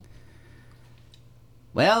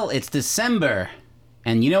Well, it's December,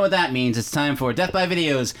 and you know what that means. It's time for Death by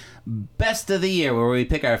Video's Best of the Year, where we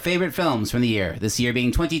pick our favorite films from the year. This year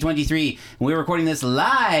being 2023, and we're recording this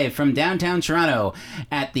live from downtown Toronto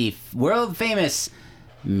at the world-famous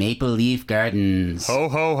Maple Leaf Gardens. Ho,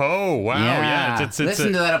 ho, ho. Wow, yeah.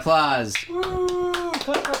 Listen to that applause. Woo!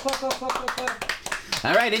 Clap, clap, clap, clap, clap, clap.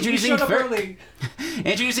 All right, introducing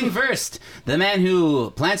first, the man who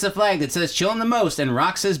plants a flag that says chillin' the most and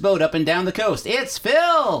rocks his boat up and down the coast. It's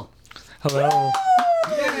Phil! Hello.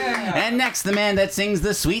 Yeah. And next, the man that sings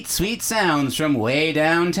the sweet, sweet sounds from way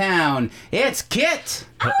downtown. It's Kit!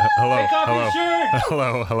 Hello, Take off hello. your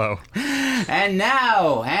shirt! Hello. And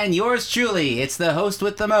now, and yours truly, it's the host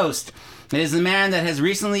with the most. It is the man that has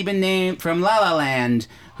recently been named from La La Land,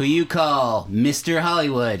 who you call Mr.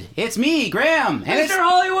 Hollywood. It's me, Graham. And Mr.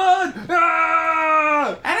 Hollywood!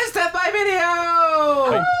 Ah! And it's Death by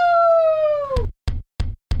Video!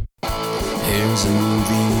 Here's a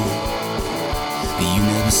movie that you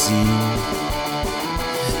never seen.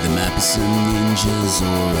 There might be some ninjas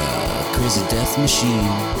or a crazy death machine.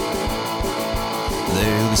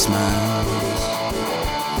 There'll be smiles,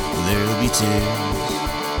 there'll be tears.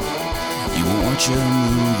 You won't watch a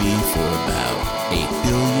movie for about 8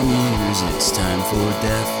 billion years. It's time for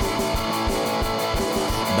Death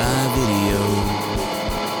by Video.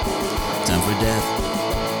 Time for Death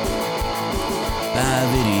by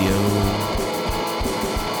Video.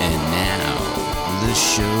 And now the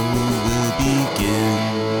show will begin.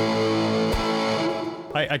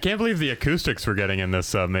 I can't believe the acoustics we're getting in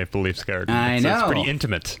this Maple Leafs garden. I know. It's pretty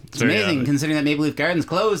intimate. It's amazing, considering that Maple Leaf Gardens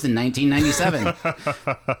closed in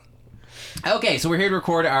 1997. Okay, so we're here to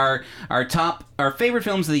record our favorite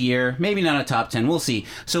films of the year. Maybe not a top 10, we'll see.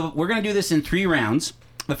 So we're going to do this in 3 rounds.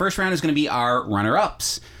 The first round is going to be our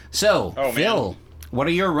runner-ups. So, Phil, what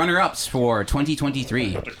are your runner-ups for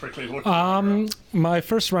 2023? My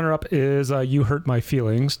first runner-up is You Hurt My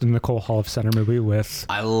Feelings, the Nicole Holofcener movie with...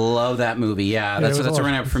 I love that movie, yeah. That's a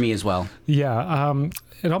runner-up for me as well. Yeah,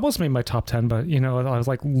 it almost made my top 10, but, I was,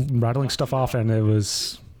 rattling stuff off, and I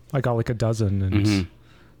got, a dozen, and...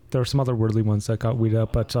 There were some other worldly ones that got weeded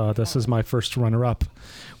out, but this is my first runner-up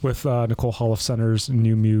with Nicole Holofcener's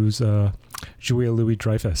new muse, Julia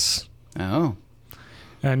Louis-Dreyfus. Oh.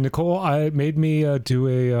 And Nicole, made me do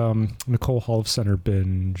a Nicole Holofcener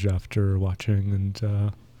binge after watching,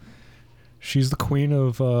 and she's the queen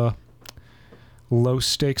of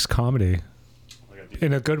low-stakes comedy.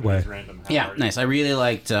 In a good way. Yeah, nice. I really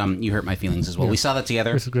liked You Hurt My Feelings as well. Yeah. We saw that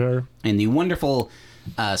together in the wonderful...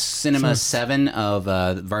 Cinema 7 of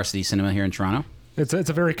Varsity Cinema here in Toronto. It's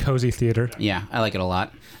a very cozy theater. Yeah, I like it a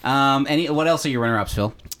lot. What else are your runner-ups,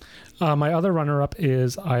 Phil? My other runner-up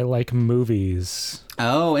is I Like Movies.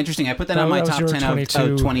 Oh, interesting. I put that on my top 10 of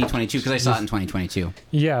 2022 because I saw it in 2022.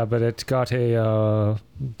 Yeah, but it got a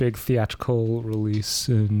big theatrical release,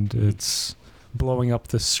 and it's blowing up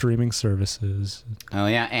the streaming services. Oh,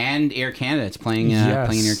 yeah, and Air Canada. It's playing in Air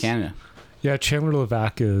Canada. Yeah, Chandler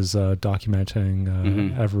Levac is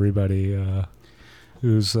documenting everybody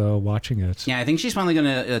who's watching it. Yeah, I think she's finally going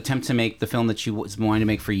to attempt to make the film that she was wanting to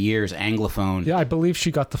make for years, Anglophone. Yeah, I believe she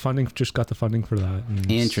got the funding for that.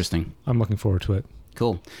 Interesting. I'm looking forward to it.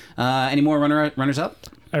 Cool. Any more runners-up?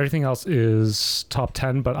 Everything else is top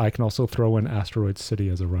 10, but I can also throw in Asteroid City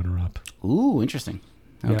as a runner-up. Ooh, interesting.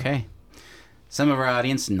 Okay. Yeah. Some of our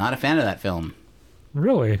audience not a fan of that film.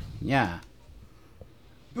 Really? Yeah.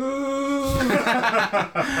 Boo!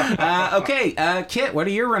 Okay, Kit, what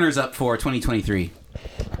are your runners-up for 2023?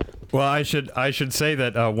 Well, I should say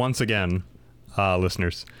that once again,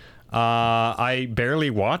 listeners, I barely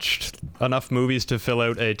watched enough movies to fill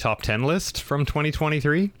out a top 10 list from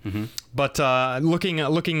 2023. Mm-hmm. But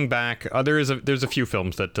looking back, there's a few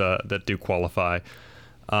films that do qualify.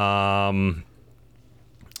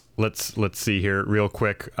 Let's see here real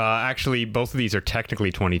quick. Actually, both of these are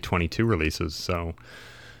technically 2022 releases, so.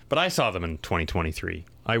 But I saw them in 2023.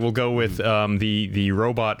 I will go with the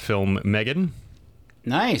robot film Megan.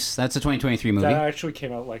 Nice. That's a 2023 movie. That actually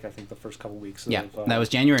came out, I think, the first couple weeks. Yeah, that was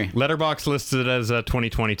January. Letterboxd listed it as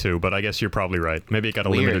 2022, but I guess you're probably right. Maybe it got a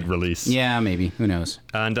limited release. Yeah, maybe. Who knows?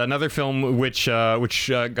 And another film which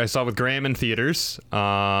I saw with Graham in theaters,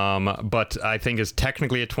 but I think is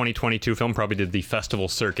technically a 2022 film, probably did the festival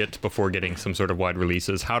circuit before getting some sort of wide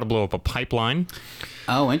releases, How to Blow Up a Pipeline.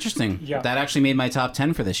 Oh, interesting. Yeah. That actually made my top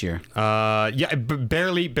 10 for this year. Yeah,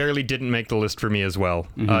 barely didn't make the list for me as well.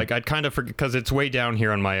 Mm-hmm. I'd kind of forget, because it's way down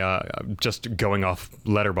here on my, just going off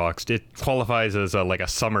Letterboxd. It qualifies as a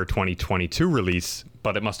summer 2022 release,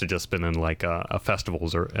 but it must have just been in like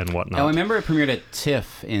festivals and whatnot. Oh, I remember it premiered at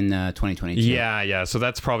TIFF in 2022. Yeah. So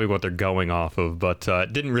that's probably what they're going off of, but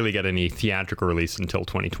it didn't really get any theatrical release until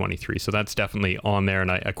 2023. So that's definitely on there,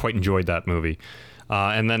 and I quite enjoyed that movie.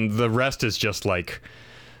 And then the rest is just like,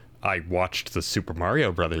 I watched the Super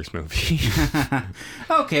Mario Brothers movie.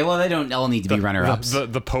 Okay, well, they don't all need to be runner-ups.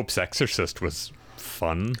 The Pope's Exorcist was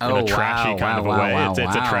fun in Oh, a trashy kind of a way. It's a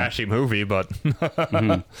wow. trashy movie, but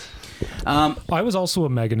I was also a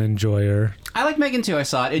Megan enjoyer. I like Megan too. I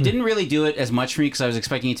saw it. It didn't really do it as much for me because I was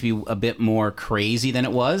expecting it to be a bit more crazy than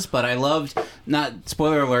it was. But I loved, not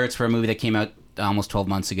spoiler alerts for a movie that came out almost 12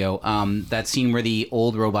 months ago. That scene where the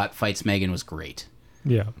old robot fights Megan was great.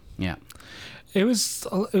 Yeah. Yeah. It was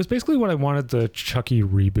basically what I wanted the Chucky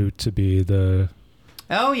reboot to be.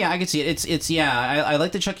 Oh yeah, I can see it. It's I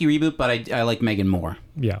like the Chucky reboot, but I like Megan more.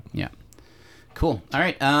 Yeah. Yeah. Cool. All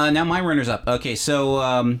right. Now my runner's up. Okay,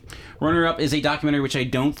 so runner up is a documentary which I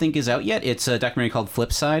don't think is out yet. It's a documentary called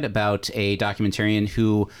Flipside about a documentarian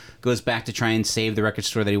who goes back to try and save the record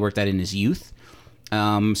store that he worked at in his youth.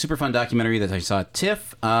 Super fun documentary that I saw at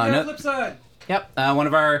TIFF. Flipside. Yep. One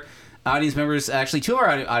of our audience members, actually two of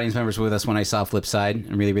our audience members were with us when I saw Flipside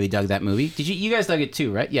and really dug that movie. Did you guys dug it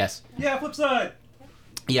too, right? Yes. Yeah, Flipside.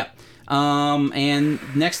 Yep. And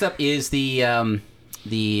next up is the kind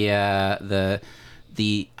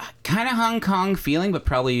of Hong Kong feeling, but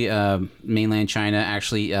probably mainland China.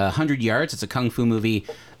 Actually, 100 Yards. It's a kung fu movie.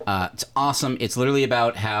 It's awesome. It's literally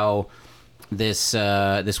about how this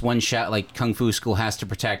one shot like kung fu school has to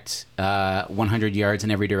protect 100 yards in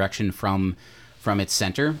every direction from its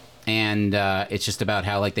center, and it's just about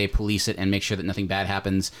how like they police it and make sure that nothing bad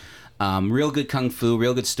happens. Real good kung fu,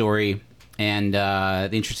 real good story. And the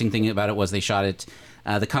interesting thing about it was they shot it,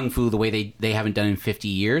 the kung fu, the way they haven't done in 50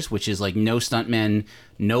 years, which is like no stuntmen,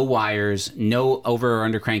 no wires, no over or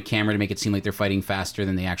under crank camera to make it seem like they're fighting faster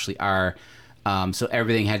than they actually are. So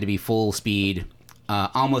everything had to be full speed,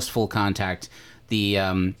 almost full contact. The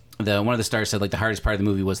one of the stars said like the hardest part of the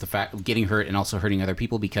movie was the fact of getting hurt and also hurting other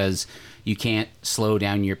people because you can't slow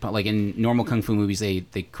down your, like in normal kung fu movies they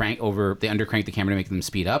undercrank the camera to make them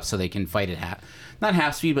speed up so they can fight at not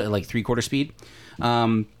half speed but like 3/4 speed.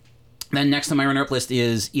 Then next on my runner-up list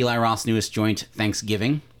is Eli Roth's newest joint,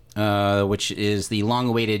 Thanksgiving, which is the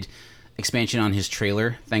long-awaited expansion on his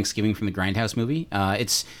trailer, Thanksgiving from the Grindhouse movie.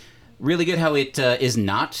 It's really good how it is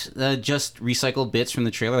not just recycled bits from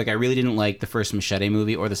the trailer. Like I really didn't like the first Machete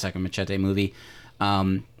movie or the second Machete movie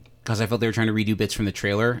because I felt they were trying to redo bits from the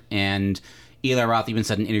trailer. And Eli Roth even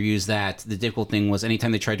said in interviews that the difficult thing was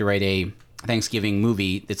anytime they tried to write a Thanksgiving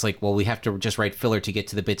movie, it's like, well, we have to just write filler to get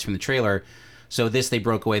to the bits from the trailer. So this, they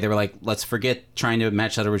broke away. They were like, let's forget trying to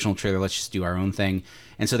match that original trailer. Let's just do our own thing.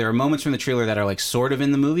 And so there are moments from the trailer that are like sort of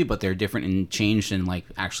in the movie, but they're different and changed and like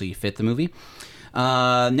actually fit the movie.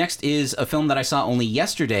 Next is a film that I saw only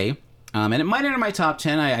yesterday, and it might enter my top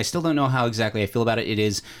 10. I still don't know how exactly I feel about it. It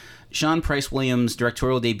is Sean Price Williams'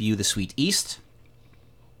 directorial debut, The Sweet East.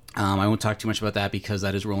 I won't talk too much about that because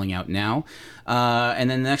that is rolling out now. And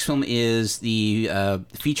then the next film is the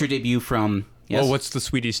feature debut from... Yes? Well, what's The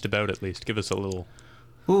Sweet East about, at least? Give us a little...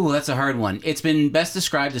 Ooh, that's a hard one. It's been best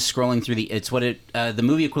described as scrolling through the... It's what it... the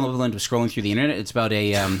movie equivalent of scrolling through the internet. It's about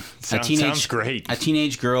a sounds great. A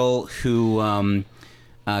teenage girl who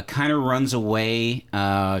kind of runs away.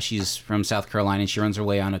 She's from South Carolina, and she runs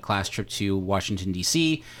away on a class trip to Washington,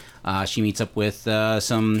 D.C. She meets up with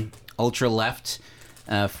some ultra-left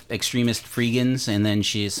extremist freegans, and then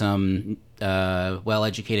she's some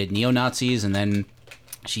well-educated neo-Nazis, and then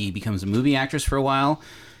she becomes a movie actress for a while.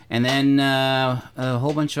 And then a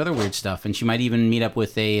whole bunch of other weird stuff. And she might even meet up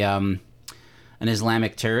with an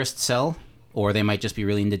Islamic terrorist cell, or they might just be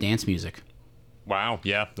really into dance music. Wow,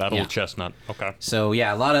 yeah, that old chestnut. Okay. So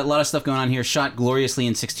yeah, a lot of stuff going on here. Shot gloriously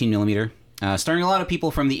in 16mm, starring a lot of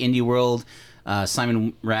people from the indie world.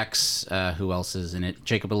 Simon Rex, who else is in it?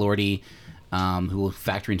 Jacob Elordi, who will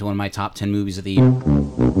factor into one of my top 10 movies of the year.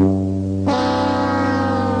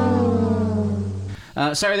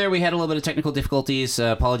 Sorry there, we had a little bit of technical difficulties.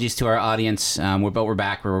 Apologies to our audience, but we're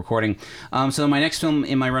back, we're recording. So my next film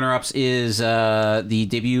in my runner-ups is the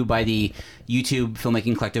debut by the YouTube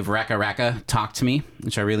filmmaking collective Raka Raka, Talk to Me,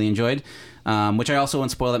 which I really enjoyed, which I also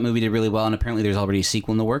won't spoil. That movie did really well, and apparently there's already a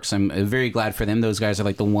sequel in the works. I'm very glad for them. Those guys are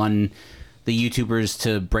like the YouTubers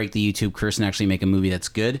to break the YouTube curse and actually make a movie that's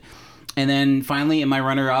good. And then finally, in my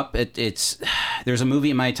runner-up, there's a movie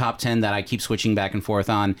in my top 10 that I keep switching back and forth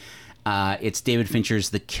on. It's David Fincher's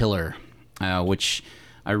The Killer, which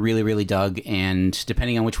I really, really dug. And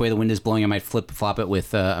depending on which way the wind is blowing, I might flip-flop it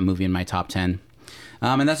with a movie in my top 10.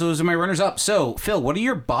 And those are my runners-up. So, Phil, what are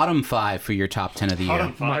your bottom 5 for your top 10 of the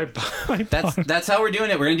year? That's how we're doing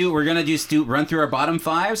it. We're gonna do run through our bottom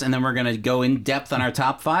 5s, and then we're gonna go in depth on our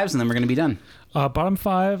top 5s, and then we're gonna be done. Bottom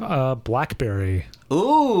 5, Blackberry.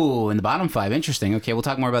 Ooh, in the bottom 5. Interesting. Okay, we'll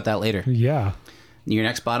talk more about that later. Yeah. Your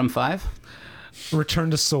next bottom 5?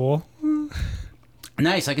 Return to Seoul.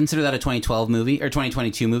 Nice. I consider that a 2012 movie or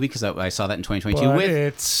 2022 movie because I saw that in 2022. But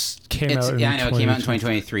it came out. Yeah, I know it came out in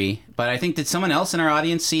 2023. But I think, did someone else in our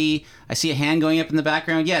audience see? I see a hand going up in the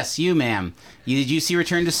background. Yes, you, ma'am. Did you see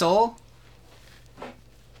Return to Seoul?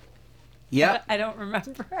 Yep. I don't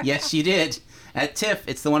remember. Yes, you did. At TIFF,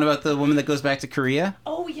 it's the one about the woman that goes back to Korea.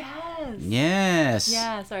 Oh, yes. Yes.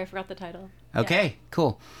 Yeah, sorry, I forgot the title. Okay,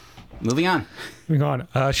 cool. Moving on.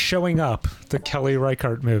 Showing Up, the Kelly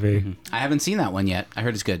Reichardt movie. I haven't seen that one yet. I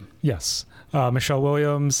heard it's good. Yes. Michelle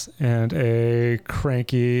Williams and a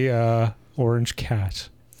cranky orange cat.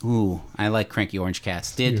 Ooh, I like cranky orange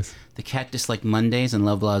cats. Did Yes. the cat dislike Mondays and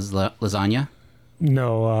love lasagna?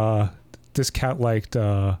 No, this cat liked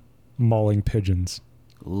mauling pigeons.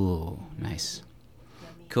 Ooh, nice.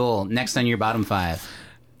 Cool. Next on your bottom 5.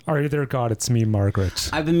 Are You There, God? It's Me, Margaret.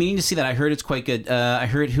 I've been meaning to see that. I heard it's quite good. I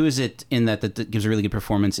heard, who is it in that gives a really good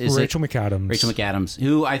performance? Is Rachel it McAdams. Rachel McAdams,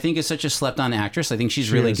 who I think is such a slept-on actress. I think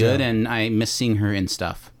she's really is, good, yeah. and I miss seeing her in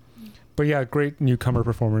stuff. But yeah, great newcomer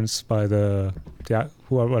performance by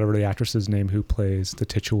whatever the actress's name who plays the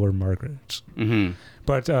titular Margaret. Mm-hmm.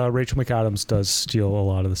 But Rachel McAdams does steal a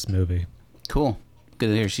lot of this movie. Cool. Good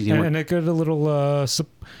to hear. She's And a good little...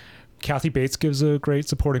 Kathy Bates gives a great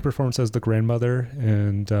supporting performance as the grandmother,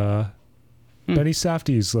 and Benny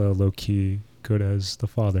Safdie's low-key good as the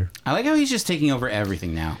father. I like how he's just taking over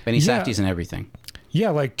everything now. Benny Safdie's in everything. Yeah,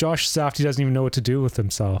 like Josh Safdie doesn't even know what to do with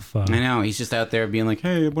himself. I know. He's just out there being like,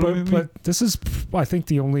 hey, but this is, I think,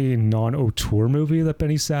 the only non-auteur movie that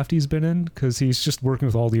Benny Safdie's been in, because he's just working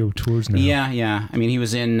with all the auteurs now. Yeah. I mean, he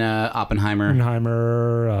was in Oppenheimer.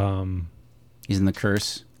 He's in The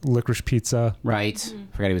Curse. Licorice Pizza. Right.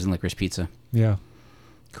 Forgot he was in Licorice Pizza. Yeah.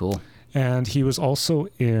 Cool. And he was also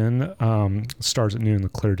in Stars at Noon, the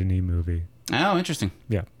Claire Denis movie. Oh, interesting.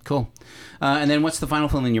 Yeah. Cool. And then what's the final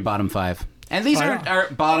film in your bottom 5? And these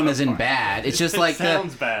aren't bottom as in bad. It's just like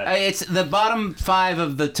sounds bad. It's the bottom 5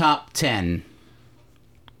 of the top 10.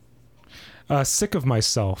 Sick of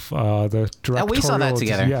Myself, the directorial... we saw that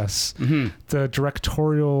together. Yes. Mm-hmm. The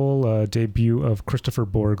directorial debut of Christopher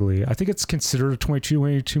Borgli. I think it's considered a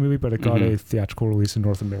 2022 movie, but it got a theatrical release in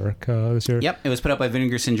North America this year. Yep, it was put out by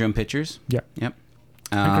Vinegar Syndrome Pictures. Yeah. Yep.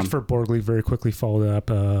 And Christopher Borgli very quickly followed up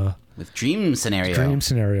with Dream Scenario. Dream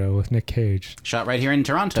Scenario with Nick Cage. Shot right here in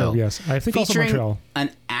Toronto. Oh, yes. I think also featuring Montreal.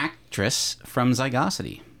 an actress from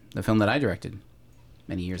Zygosity, the film that I directed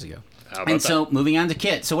many years ago. And so, moving on to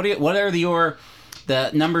Kit. So, what are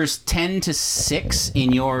the numbers 10 to 6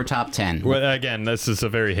 in your top 10? Well, again, this is a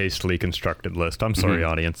very hastily constructed list. I'm sorry,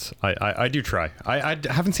 audience. I do try. I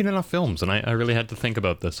haven't seen enough films, and I really had to think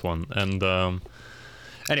about this one. And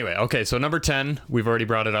anyway, okay, so number 10, we've already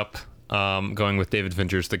brought it up, going with David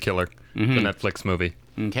Fincher's The Killer, the Netflix movie.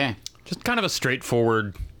 Okay. Just kind of a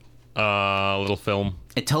straightforward little film.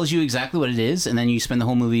 It tells you exactly what it is, and then you spend the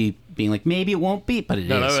whole movie being like, maybe it won't be, but it is.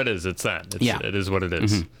 No, it is. It's that. It is what it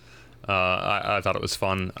is. I thought it was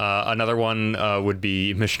fun. Another one would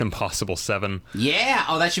be Mission Impossible 7. Yeah.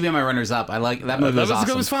 Oh, that should be on my runners-up. I like that movie. Was awesome.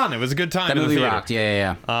 It was fun. It was a good time. That in movie the theater. rocked.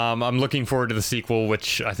 Yeah. I'm looking forward to the sequel,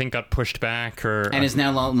 which I think got pushed back, and is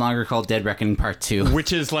now no longer called Dead Reckoning Part 2.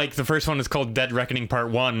 Which is like the first one is called Dead Reckoning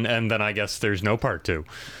Part 1, and then I guess there's no Part 2.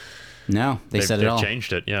 No, they've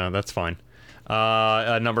changed it. Yeah, that's fine.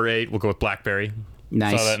 Number 8, we'll go with Blackberry.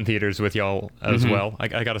 Nice. Saw that in theaters with y'all as well. I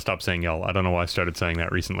got to stop saying y'all. I don't know why I started saying that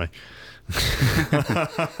recently.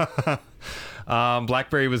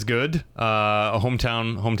 Blackberry was good. A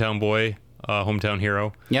hometown boy, hometown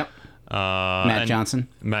hero. Yep. Matt Johnson.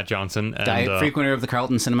 And, frequenter of the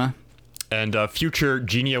Carlton Cinema. And future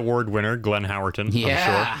Genie Award winner Glenn Howerton.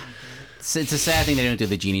 Yeah. I'm sure. It's a sad thing they don't do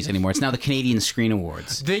the Genies anymore. It's now the Canadian Screen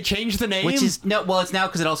Awards. They changed the name? Which is it's now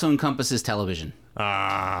because it also encompasses television. They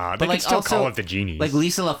can still call it the Genies. Like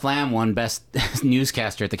Lisa LaFlamme won Best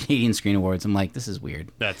Newscaster at the Canadian Screen Awards. I'm like, this is weird.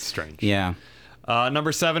 That's strange. Yeah.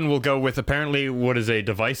 Number 7, we'll go with apparently what is a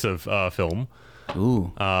divisive film.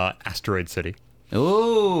 Ooh. Asteroid City.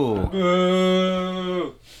 Ooh.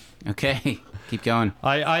 Okay. Keep going.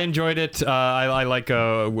 I enjoyed it. I like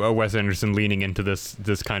Wes Anderson leaning into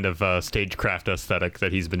this kind of stagecraft aesthetic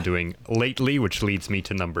that he's been doing lately, which leads me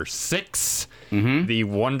to number 6, The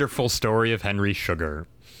Wonderful Story of Henry Sugar.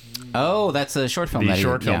 Oh, that's a short film.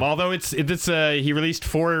 Yeah. Although it's he released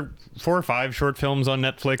four or five short films on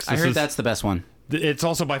Netflix. I heard that's the best one. It's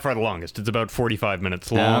also by far the longest. It's about 45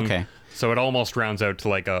 minutes long. Okay. So it almost rounds out to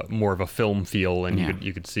like a more of a film feel, and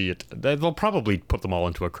you could see it. They'll probably put them all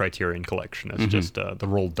into a Criterion collection as just the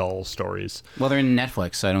Roald Dahl stories. Well, they're in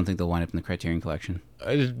Netflix, so I don't think they'll wind up in the Criterion collection.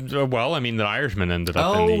 Well, I mean, The Irishman ended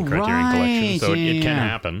up in the Criterion collection, so it can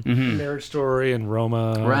happen. Marriage Story and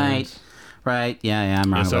Roma. Right. Yeah,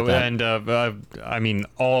 I'm wrong about that. And I mean,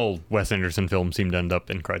 all Wes Anderson films seem to end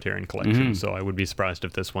up in Criterion collection, so I would be surprised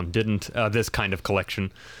if this one didn't. This kind of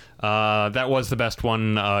collection. That was the best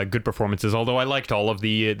one. Good performances, although I liked all of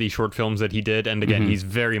the short films that he did. And again, he's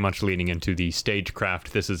very much leaning into the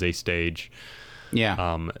stagecraft. This is a stage.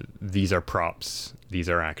 Yeah. These are props. These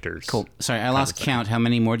are actors. Cool. Sorry, I lost count. How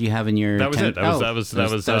many more do you have in your? That was 10? it. That was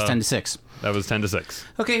 10 to 6. That was 10 to 6.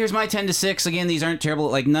 Okay, here's my 10 to 6. Again, these aren't terrible.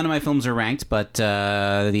 Like, none of my films are ranked, but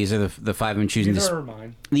these are the 5 I'm choosing. These are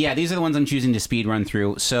mine. Yeah, these are the ones I'm choosing to speed run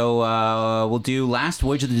through. So we'll do Last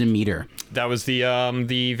Voyage of the Demeter. That was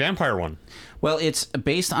the vampire one. Well, it's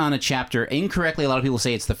based on a chapter. Incorrectly, a lot of people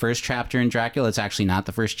say it's the first chapter in Dracula. It's actually not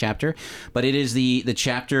the first chapter, but it is the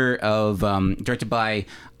chapter of directed by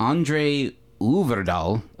Andre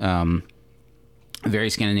Uverdal.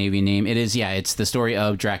 Very Scandinavian name. It is, it's the story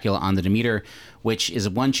of Dracula on the Demeter, which is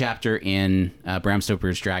one chapter in Bram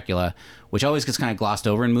Stoker's Dracula, which always gets kind of glossed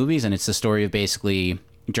over in movies, and it's the story of basically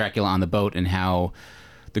Dracula on the boat and how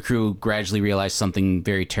the crew gradually realize something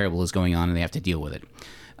very terrible is going on and they have to deal with it.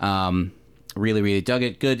 Really, really dug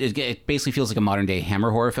it. Good. It basically feels like a modern-day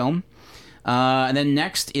Hammer horror film. And then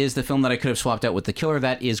next is the film that I could have swapped out with The Killer.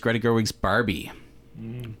 That is Greta Gerwig's Barbie.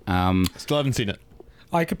 Still haven't seen it.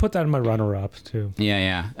 I could put that in my runner-up, too.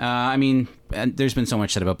 Yeah. I mean, there's been so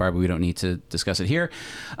much said about Barbie, we don't need to discuss it here.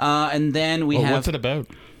 And then we have... What's it about?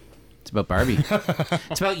 It's about Barbie.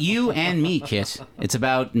 It's about you and me, Kit. It's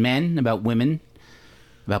about men, about women,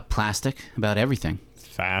 about plastic, about everything. It's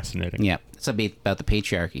fascinating. Yeah. It's about the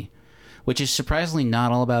patriarchy, which is surprisingly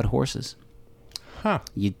not all about horses. Huh.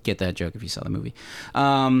 You'd get that joke if you saw the movie.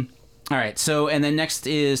 All right. So, and then next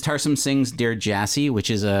is Tarsum Singh's Dear Jassy, which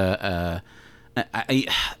is the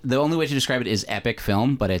only way to describe it is epic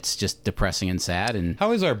film, but it's just depressing and sad. And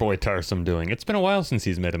how is our boy Tarsum doing? It's been a while since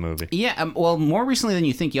he's made a movie. Yeah, well, more recently than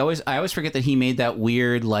you think. I always forget that he made that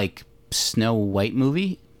weird like Snow White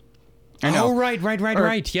movie. Oh, right.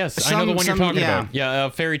 Yes, I know the one you're talking about. Yeah,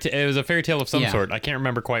 it was a fairy tale of some sort. I can't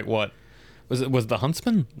remember quite what. Was it The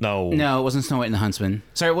Huntsman? No, it wasn't Snow White and the Huntsman.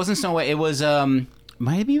 Sorry, it wasn't Snow White. It was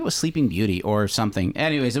maybe it was Sleeping Beauty or something.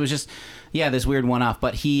 Anyways, it was just this weird one-off.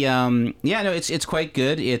 But he it's quite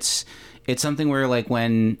good. It's something where like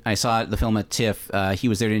when I saw the film at TIFF, he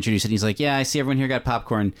was there to introduce it. And he's like, I see everyone here got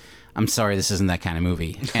popcorn. I'm sorry, this isn't that kind of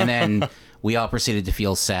movie. And then we all proceeded to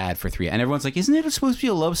feel sad for 3. And everyone's like, isn't it supposed to be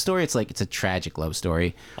a love story? It's like, it's a tragic love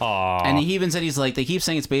story. Aww. And he even said, he's like, they keep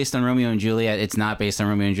saying it's based on Romeo and Juliet. It's not based on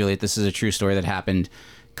Romeo and Juliet. This is a true story that happened.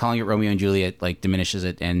 Calling it Romeo and Juliet like diminishes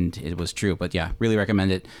it, and it was true. But yeah, really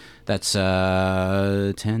recommend it. That's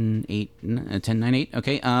 10-9-8.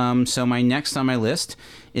 Okay. So my next on my list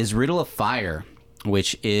is Riddle of Fire,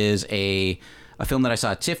 which is a film that I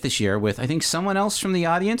saw at TIFF this year with, I think, someone else from the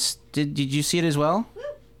audience. Did you see it as well?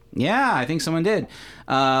 Yeah, I think someone did.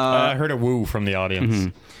 I heard a woo from the audience.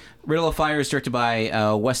 Mm-hmm. Riddle of Fire is directed by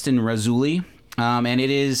Weston Razzouli, and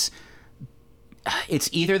it's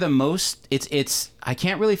either the most... It's I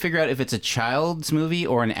can't really figure out if it's a child's movie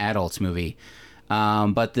or an adult's movie,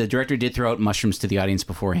 but the director did throw out mushrooms to the audience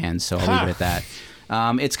beforehand, so I'll leave it at that.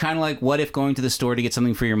 It's kind of like, what if going to the store to get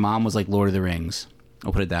something for your mom was like Lord of the Rings?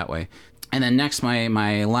 I'll put it that way. And then next,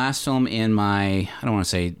 my last film in my, I don't want to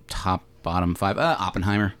say top, bottom 5,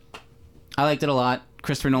 Oppenheimer. I liked it a lot.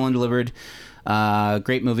 Christopher Nolan delivered.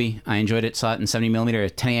 Great movie. I enjoyed it. Saw it in 70mm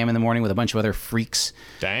at 10 a.m. in the morning with a bunch of other freaks.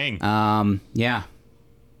 Dang. Yeah.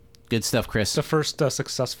 Good stuff, Chris. The first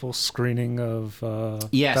successful screening of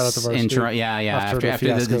yes, Battle at the Varsity. in Toronto. Yeah.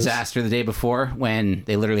 After the disaster the day before, when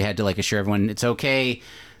they literally had to like assure everyone it's okay.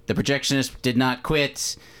 The projectionist did not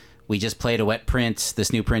quit. We just played a wet print.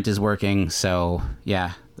 This new print is working. So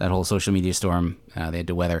yeah, that whole social media storm they had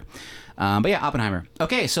to weather. But yeah, Oppenheimer.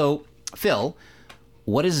 Okay, so Phil,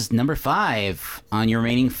 what is number 5 on your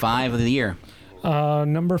remaining 5 of the year?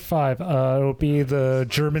 Number 5, it'll be the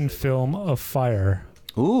German film of Fire.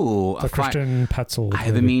 Ooh, the Christian Petzold. I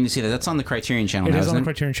haven't meaning to see that. That's on the Criterion Channel. It is on the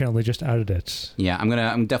Criterion Channel. They just added it. Yeah,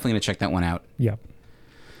 I'm definitely gonna check that one out. Yeah.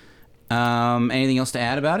 Anything else to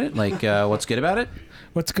add about it? Like, what's good about it?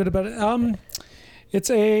 What's good about it? It's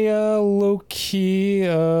a low-key,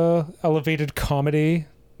 elevated comedy.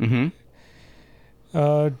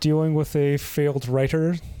 Mm-hmm. Dealing with a failed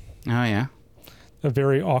writer. Oh yeah. A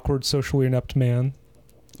very awkward, socially inept man.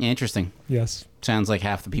 Interesting. Yes. Sounds like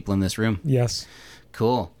half the people in this room. Yes.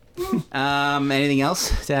 Cool. Anything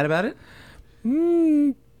else to add about it?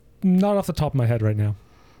 Not off the top of my head right now.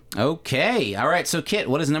 Okay. All right. So, Kit,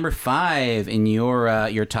 what is number 5 in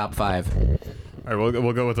your top 5? All right,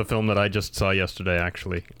 we'll go with a film that I just saw yesterday,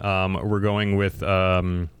 actually. We're going with, I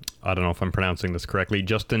don't know if I'm pronouncing this correctly,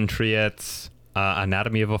 Justin Triet's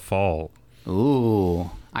Anatomy of a Fall. Ooh.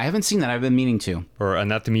 I haven't seen that. I've been meaning to. Or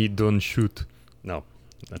Anatomy d'un chute. No.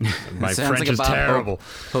 My Sounds French like a is Bob terrible.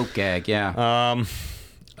 Hope gag, yeah.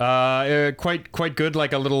 Quite good,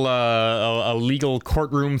 like a little a legal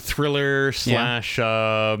courtroom thriller slash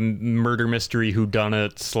murder mystery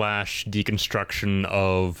whodunit slash deconstruction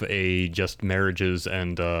of just marriages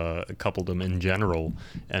and coupledom in general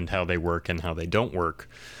and how they work and how they don't work.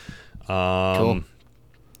 Cool.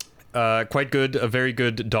 Quite good, a very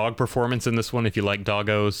good dog performance in this one. If you like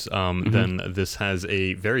doggos, then this has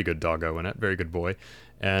a very good doggo in it, very good boy.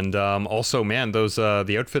 And also, man, those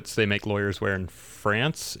the outfits they make lawyers wear in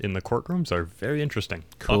France in the courtrooms are very interesting.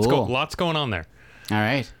 Cool. Lots going on there. All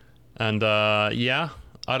right. And I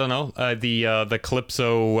don't know. The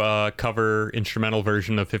Calypso cover instrumental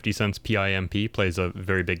version of 50 Cent's PIMP plays a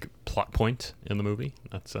very big plot point in the movie.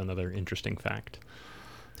 That's another interesting fact.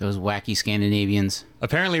 Those wacky Scandinavians.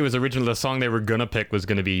 Apparently, it was originally the song they were gonna pick was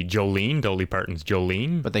gonna be Jolene, Dolly Parton's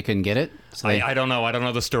Jolene, But they couldn't get it? So I don't know. I don't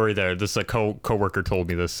know the story there. This coworker told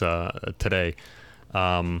me this today.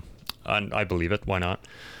 And I believe it. Why not?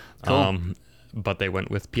 Cool. But they went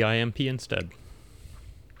with PIMP instead.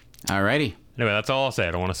 All righty. Anyway, that's all I'll say.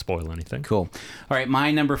 I don't want to spoil anything. Cool. All right, my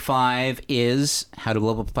number 5 is How to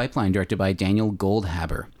Blow Up a Pipeline, directed by Daniel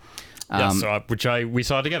Goldhaber. Yes, which we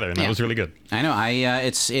saw together, and that was really good. I know.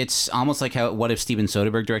 It's almost like what if Steven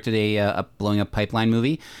Soderbergh directed a blowing up pipeline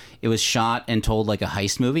movie? It was shot and told like a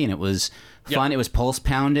heist movie, and it was fun. It was pulse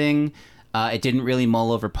pounding. It didn't really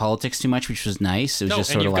mull over politics too much, which was nice. It was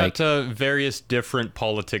just sort of like got various different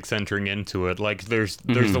politics entering into it. Like there's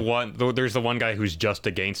the one guy who's just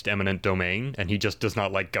against eminent domain, and he just does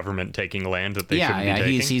not like government taking land that they shouldn't be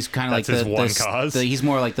taking. He's kind of like his one cause. He's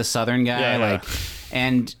more like the Southern guy, Yeah.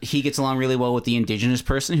 and he gets along really well with the indigenous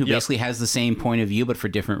person who basically has the same point of view but for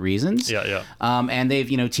different reasons. Yeah. And they've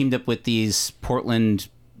teamed up with these Portland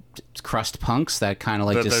crust punks that kind of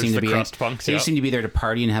like just seem to be crust punks, they seem to be there to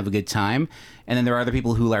party and have a good time. And then there are other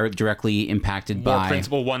people who are directly impacted More by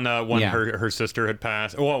principal one her sister had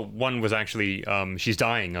passed. Well, one was actually she's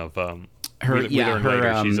dying of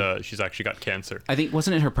she's actually got cancer. I think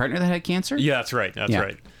wasn't it her partner that had cancer? Yeah, that's right. That's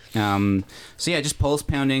right. So yeah, just pulse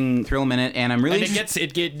pounding thrill minute, and I'm really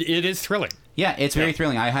it is thrilling. Yeah, it's very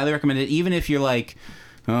thrilling. I highly recommend it, even if you're like,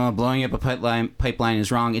 oh, blowing up a pipeline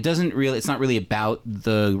is wrong. It's not really about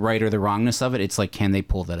the right or the wrongness of it. It's like, can they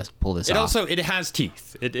pull this off? It has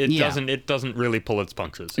teeth. It doesn't really pull its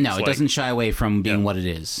punches. No, it doesn't shy away from being what it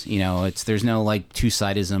is. There's no like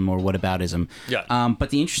two-sidism or whataboutism. Yeah. But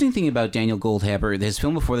the interesting thing about Daniel Goldhaber, his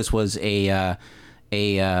film before this was a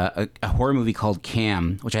horror movie called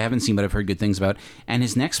Cam, which I haven't seen but I've heard good things about. And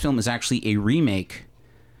his next film is actually a remake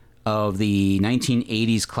of the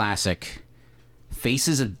 1980s classic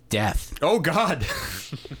Faces of Death. Oh, God.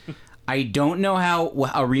 I don't know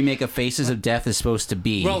how a remake of Faces of Death is supposed to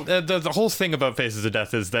be. Well, the whole thing about Faces of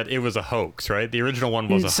Death is that it was a hoax, right? The original one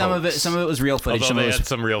was a hoax. Some of it was real footage. Although they had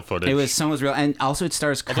some real footage. Some was real. And also it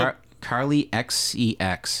stars Carly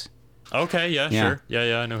XEX. Okay, yeah, sure.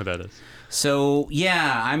 Yeah, I know who that is. So,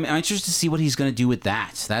 yeah, I'm interested to see what he's going to do with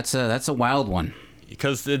that. That's a wild one.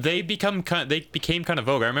 Because they became kind of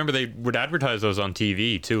vogue. I remember they would advertise those on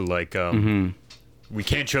TV, too, like... We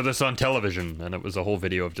can't show this on television, and it was a whole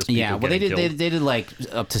video of just people they getting killed. did like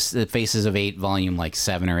up to the Faces of 8 volume like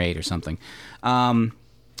 7 or 8 or something. So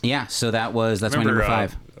that's my number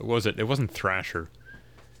 5. What was it? It wasn't Thrasher.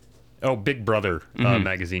 Oh, Big Brother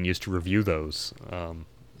magazine used to review those.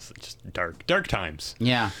 It's just dark times.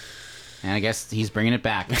 Yeah, and I guess he's bringing it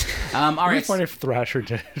back. All right. What if Thrasher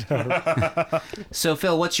did? So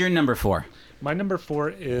Phil, what's your number 4? My number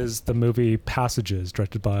 4 is the movie Passages,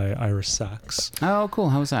 directed by Ira Sachs. Oh, cool.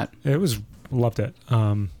 How was that? Loved it.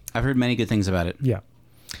 I've heard many good things about it. Yeah.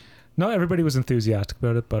 Not everybody was enthusiastic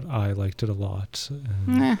about it, but I liked it a lot.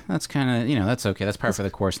 That's kind of, that's okay. That's par for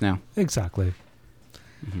the course now. Exactly.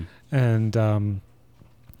 Mm-hmm. And,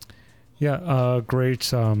 great.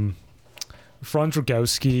 Franz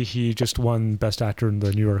Rogowski, he just won Best Actor in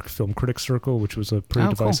the New York Film Critics Circle, which was a pretty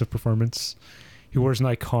divisive performance. He wears an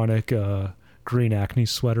iconic green Acne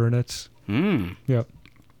sweater in it. Yep.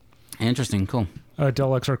 Interesting. Cool.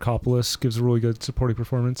 Del Exarchopoulos gives a really good supporting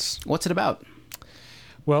performance. What's it about?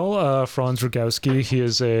 Well, Franz Rogowski, he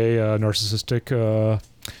is a narcissistic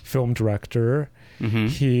film director.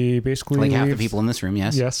 He basically Like half the leaves- people in this room,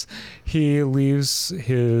 yes. Yes, he leaves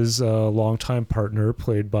his longtime partner,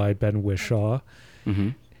 played by Ben Whishaw,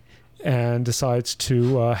 and decides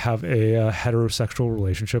to have a heterosexual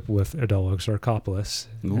relationship with Adele Exarchopoulos.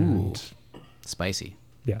 Ooh. And, Spicy.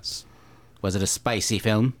 yes, Was it a spicy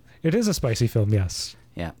film? it is a spicy film. Yes.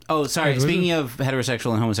 Yeah. Oh, sorry. Was it- Speaking of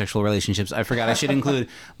heterosexual and homosexual relationships, I forgot I should include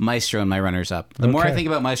Maestro in my runners-up. The more I Okay. think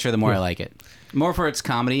about Maestro, the more I like it. More for its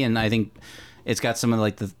comedy, and I think it's got some of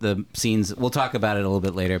like the scenes. We'll talk about it a little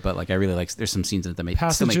bit later, but like I really like. There's some scenes in it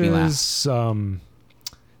that still make me laugh. Passages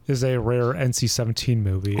is a rare NC-17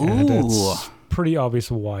 movie, and Ooh. it's pretty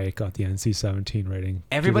obvious why it got the NC-17 rating.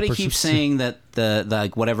 Everybody Due to keeps saying that the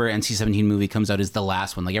like whatever NC-17 movie comes out is the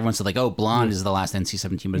last one. Like everyone said, like, oh, Blonde is the last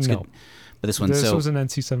NC-17, but it's No. good. But this one, This so was an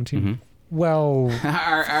NC-17. Well,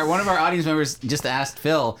 one of our audience members just asked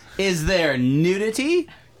Phil, "Is there nudity?"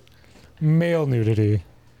 male nudity.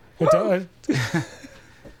 It does.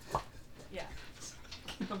 Yeah.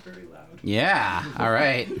 Not very loud. Yeah. All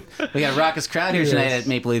right. We got a raucous crowd here tonight at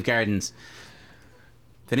Maple Leaf Gardens.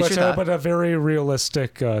 Finish your thought. But a very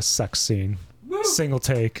realistic sex scene. Single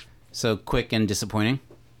take. So quick and disappointing.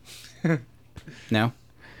 No.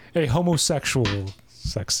 A homosexual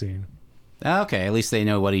sex scene. Okay. At least they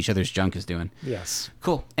know what each other's junk is doing. Yes.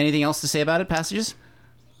 Cool. Anything else to say about it? Passages.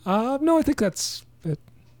 No, I think that's it.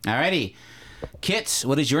 Alrighty. Kit,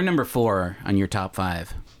 what is your number 4 on your top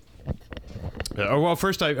 5? Well,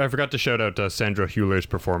 first, I forgot to shout out Sandra Hüller's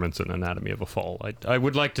performance in Anatomy of a Fall. I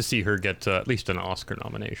would like to see her get at least an Oscar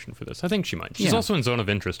nomination for this. I think she might. She's Yeah. also in Zone of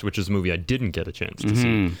Interest, which is a movie I didn't get a chance to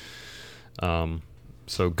see.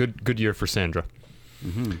 So good year for Sandra.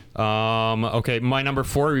 Okay, my number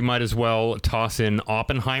 4, we might as well toss in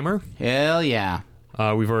Oppenheimer. Hell yeah.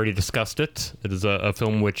 We've already discussed it. It is a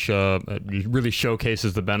film which really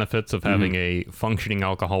showcases the benefits of having a functioning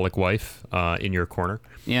alcoholic wife in your corner.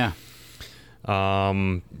 Yeah.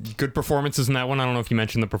 Good performances in that one. I don't know if you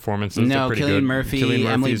mentioned the performances. No, They're pretty Cillian good. Murphy, Cillian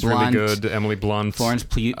Emily Murphy's Blunt, really good. Emily Blunt. Florence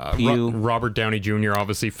Pugh. Robert Downey Jr.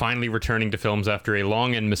 obviously finally returning to films after a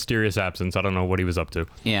long and mysterious absence. I don't know what he was up to.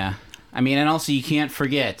 Yeah. I mean, and also you can't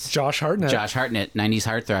forget Josh Hartnett. Josh Hartnett, 90s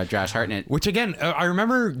heartthrob, Josh Hartnett. Which again, I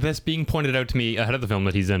remember this being pointed out to me ahead of the film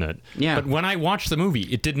that he's in it. Yeah. But when I watched the movie,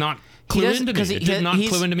 it did not clue into me. It did not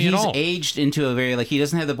clue into me at all. He's aged into a very, like, he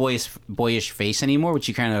doesn't have the boyish face anymore, which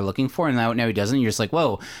you kind of are looking for, and now he doesn't. You're just like,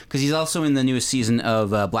 whoa. Because he's also in the newest season of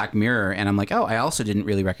Black Mirror, and I'm like, oh, I also didn't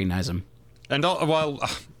really recognize him. And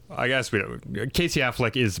I guess we don't. Casey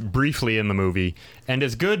Affleck is briefly in the movie and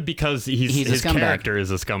is good because He's a his scumbag. character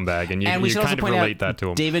is a scumbag, and We you should also kind of point relate out that to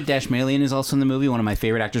him. David Dashmalian is also in the movie, one of my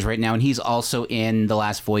favorite actors right now, and he's also in The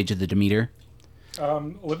Last Voyage of the Demeter.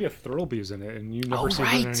 Olivia Thirlby's in it, and you never Oh, see her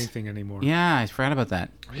in right. anything anymore. Yeah, I forgot about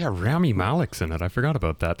that. Oh, yeah, Rami Malek's in it. I forgot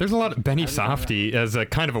about that. There's a lot of Benny Safdie as a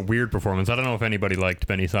kind of a weird performance. I don't know if anybody liked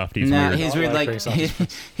Benny Safdie's Nah, weird. his I weird, like like,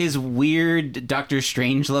 Grace his weird Doctor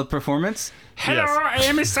Strangelove performance. Hello, Yes. I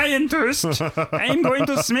am a scientist. I am going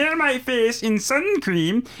to smear my face in sun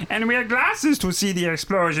cream and wear glasses to see the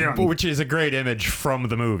explosion. Which is a great image from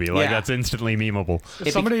the movie. Like, Yeah. that's instantly memeable.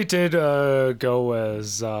 Somebody did go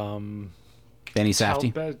as Benny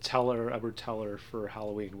Safdie. Edward Teller for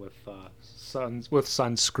Halloween with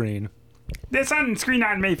sunscreen. The sunscreen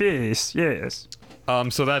on my face, yes.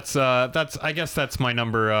 So that's I guess that's my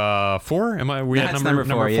number 4. Am I? We That's at number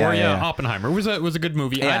four, yeah, yeah. Oppenheimer was a good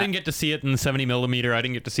movie. Yeah. I didn't get to see it in 70 millimeter. I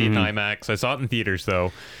didn't get to see it in IMAX. I saw it in theaters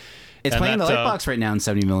though. It's And playing the that, Lightbox right now in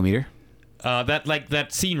 70mm.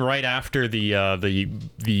 That scene right after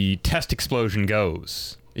the test explosion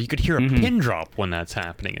goes. You could hear a pin drop when that's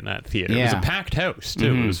happening in that theater. It was a Yeah. packed house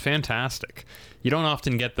too. It was fantastic. You don't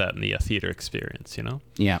often get that in the theater experience, you know.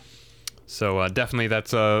 Yeah. So definitely,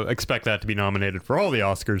 that's expect that to be nominated for all the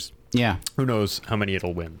Oscars. Yeah. Who knows how many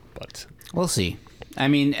it'll win, but We'll see. I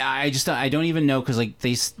mean, I don't even know because like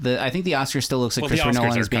I think the Oscar still looks like the Christopher Oscars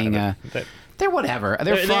Nolan are is being kind of they're whatever.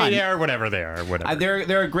 They're fun. They are whatever they are. Whatever.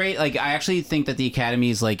 They're a great, like, I actually think that the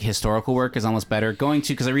Academy's like historical work is almost better.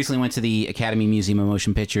 Because I recently went to the Academy Museum of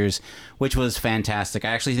Motion Pictures, which was fantastic. I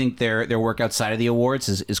actually think their work outside of the awards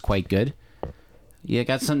is quite good. You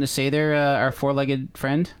got something to say there, our four-legged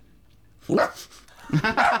friend?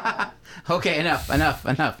 Okay, enough.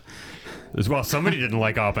 Well, somebody didn't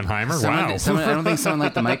like Oppenheimer. Someone, Wow. I don't think someone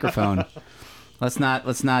liked the microphone. Let's not.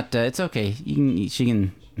 It's okay. She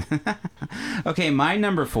can. Okay, my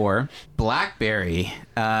number 4, Blackberry.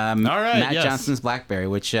 All right, Matt yes. Johnson's Blackberry,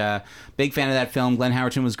 which big fan of that film. Glenn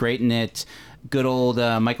Howerton was great in it. Good old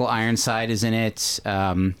Michael Ironside is in it.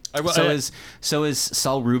 So is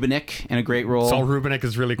Saul Rubinek in a great role. Saul Rubinek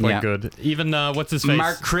is really quite good. Even what's his face?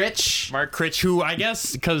 Mark Critch, who I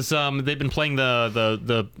guess because they've been playing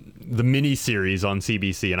the mini series on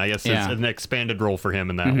CBC, and I guess it's an expanded role for him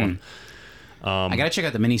in that one. I gotta check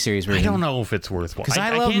out the miniseries version. I don't know if it's worthwhile. Because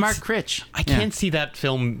I love Mark Critch. I can't see that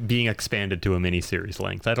film being expanded to a miniseries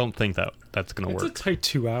length. I don't think that's going to work. It's a tight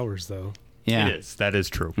 2 hours, though. Yeah, it is. That is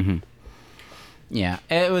true. Yeah,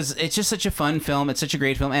 it's just such a fun film. It's such a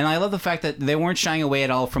great film, and I love the fact that they weren't shying away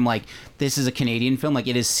at all from like, this is a Canadian film. Like,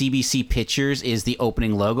 it is CBC Pictures is the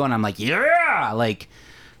opening logo, and I'm like, yeah, like,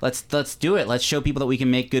 let's do it. Let's show people that we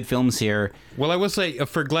can make good films here. Well, I will say,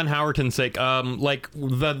 for Glenn Howerton's sake, like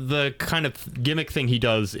the kind of gimmick thing he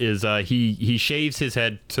does is he shaves his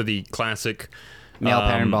head to the classic male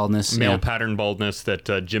pattern baldness. Male pattern baldness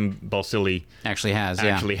that Jim Balsillie actually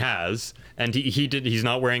has. And he's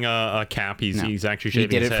not wearing a cap. He's actually shaving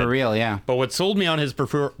his head. He did it for real, yeah. But what sold me on his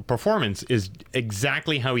performance is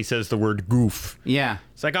exactly how he says the word goof. Yeah.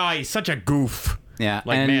 It's like, he's such a goof. Yeah,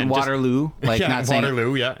 like, and man, Waterloo, like not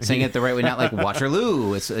Waterloo, saying it the right way, not like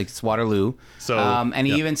Waterloo. It's Waterloo. So, and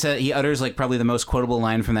he even said he utters like probably the most quotable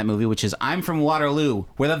line from that movie, which is "I'm from Waterloo,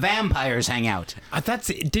 where the vampires hang out."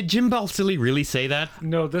 Did Jim Balsillie really say that?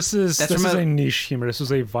 No, this is a niche humor. This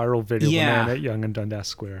was a viral video of a man at Yonge and Dundas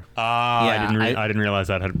Square. I didn't realize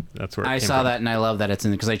that. That's where it I came saw from. that, and I love that it's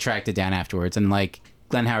in because I tracked it down afterwards, and like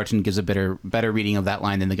Glenn Howerton gives a better reading of that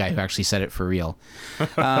line than the guy who actually said it for real.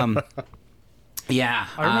 Yeah,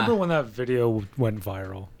 I remember when that video went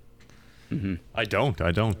viral. Mm-hmm. I don't,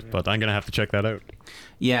 but I'm gonna have to check that out.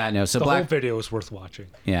 Yeah, no. So the whole video is worth watching.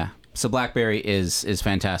 Yeah, so Blackberry is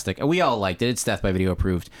fantastic. We all liked it. It's Death by Video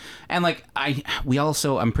approved, and like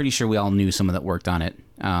I'm pretty sure we all knew someone that worked on it.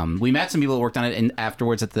 We met some people that worked on it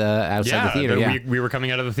afterwards at outside the theater. We were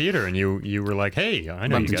coming out of the theater, and you were like, "Hey, I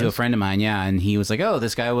know you guys." Bumped into a friend of mine, and he was like, "Oh,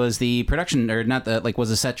 this guy was the production, or not the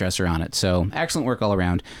was a set dresser on it." So excellent work all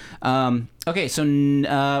around. Okay, so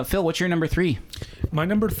Phil, what's your number 3? My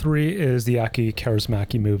number 3 is the Aki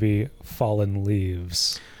Kaurismäki movie Fallen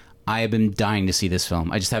Leaves. I have been dying to see this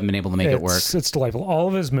film. I just haven't been able to make it work. It's delightful. All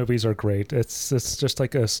of his movies are great. It's just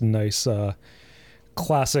like a nice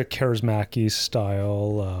classic Kaurismäki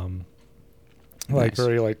style, like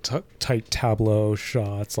very like tight tableau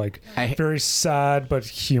shots, like very sad but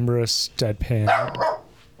humorous deadpan.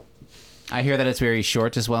 I hear that it's very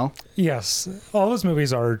short as well. Yes, all his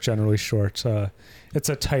movies are generally short. It's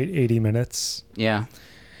a tight 80 minutes. Yeah.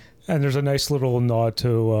 And there's a nice little nod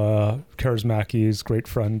to Kaurismäki's great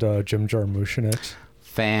friend Jim Jarmusch in it.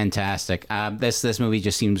 Fantastic. This movie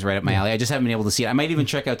just seems right up my alley. I just haven't been able to see it. I might even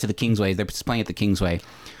check out to the Kingsway. They're playing at the Kingsway.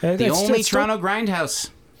 The only Toronto Grindhouse.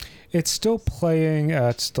 It's still playing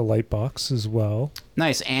at the Lightbox as well.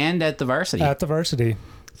 Nice. And at the Varsity. At the Varsity.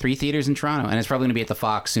 3 theaters in Toronto. And it's probably going to be at the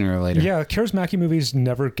Fox sooner or later. Yeah, Kaurismäki movies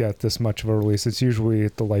never get this much of a release. It's usually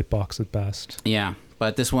at the Lightbox at best. Yeah,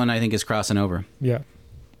 but this one I think is crossing over. Yeah.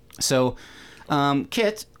 So,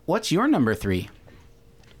 Kit, what's your number 3?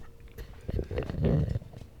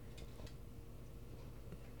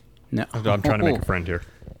 No. I'm trying to make a friend here.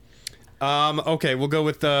 Okay, we'll go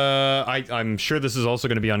with I'm sure this is also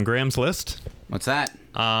going to be on Graham's list. What's that?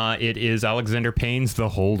 It is Alexander Payne's The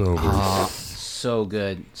Holdovers. Oh, so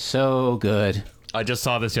good. So good. I just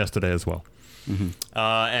saw this yesterday as well. Mm-hmm.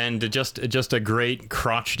 And just a great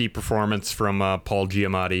crotchety performance from Paul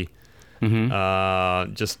Giamatti.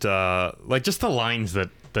 Mm-hmm. Just the lines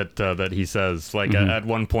that he says. Like at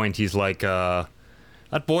one point he's like,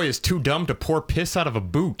 that boy is too dumb to pour piss out of a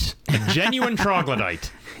boot. A genuine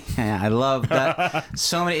troglodyte. Yeah, I love that.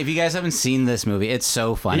 So many. If you guys haven't seen this movie, it's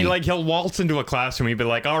so funny. He'll waltz into a classroom. He'd be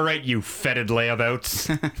like, "All right, you fetid layabouts."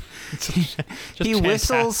 He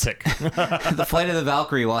whistles the Flight of the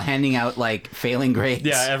Valkyrie while handing out like failing grades.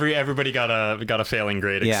 Yeah, everybody got a failing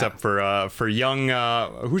grade except for young.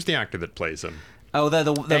 Who's the actor that plays him? Oh,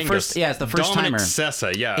 the first, it's the first Dominic timer.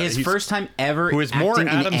 Sessa, yeah, his first time ever. Who is more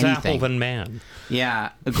Adam's anything. apple than man. Yeah,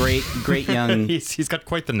 a great young. He's got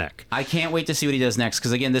quite the neck. I can't wait to see what he does next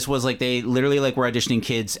because again, this was like they literally like were auditioning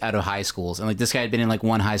kids out of high schools, and like this guy had been in like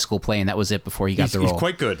one high school play, and that was it before he got the role. He's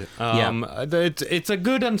quite good. It's a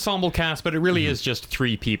good ensemble cast, but it really is just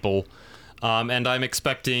 3 people. And I'm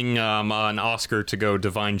expecting an Oscar to go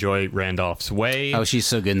Divine Joy Randolph's way. Oh, she's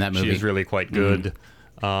so good in that movie. She's really quite good.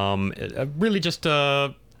 Really just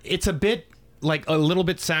it's a bit like a little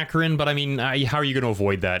bit saccharine, but I mean, how are you going to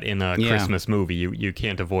avoid that in a Christmas movie? You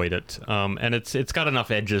can't avoid it. And it's got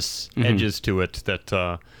enough edges to it that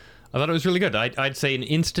I thought it was really good. I'd say an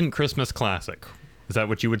instant Christmas classic. Is that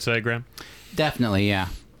what you would say, Graham? Definitely, yeah.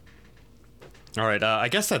 All right, I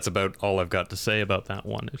guess that's about all I've got to say about that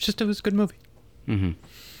one. It was a good movie.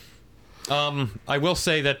 I will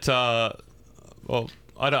say that. Well,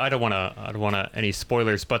 I don't want to any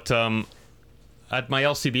spoilers, but at my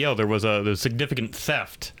LCBO there was a significant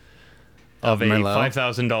theft of a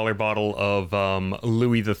 $5,000 bottle of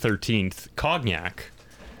Louis XIII cognac,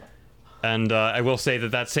 and I will say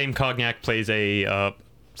that same cognac plays a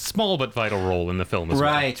small but vital role in the film as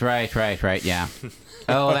well. Right. Yeah.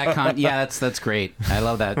 Oh, that's great. I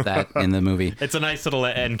love that in the movie. It's a nice little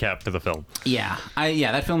end cap to the film. Yeah,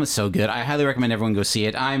 that film is so good. I highly recommend everyone go see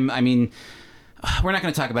it. I mean, we're not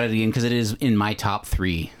going to talk about it again because it is in my top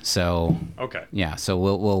 3. So okay, yeah. So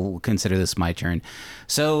we'll consider this my turn.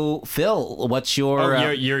 So Phil, what's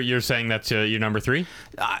your? You're saying that's your number 3?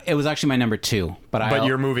 It was actually my number 2, but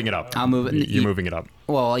you're moving it up. I'll move it. You're moving it up.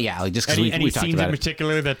 Well, yeah, like just because any we talked scenes about in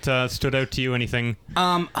particular that stood out to you? Anything?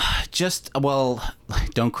 Don't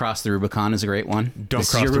cross the Rubicon is a great one. Don't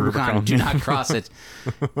cross the Rubicon. Do not cross it.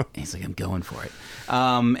 He's like, I'm going for it.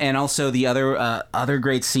 And also the other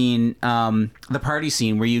great scene, the party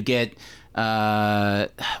scene where you get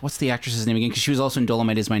what's the actress's name again? Because she was also in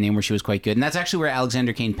Dolomite Is My Name, where she was quite good, and that's actually where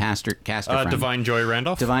Alexander Kane cast her from. Divine Joy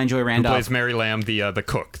Randolph. Who plays Mary Lamb, the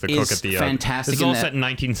cook. The cook at the fantastic. This is all set in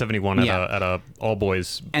 1971 at a all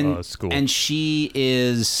boys school, and she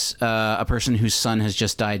is a person whose son has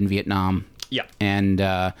just died in Vietnam. Yeah,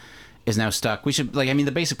 and is now stuck. We should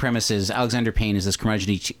the basic premise is Alexander Payne is this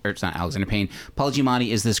curmudgeonly, or it's not Alexander Payne. Paul Giamatti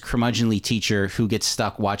is this curmudgeonly teacher who gets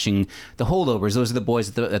stuck watching the holdovers. Those are the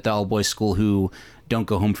boys at the all boys school who don't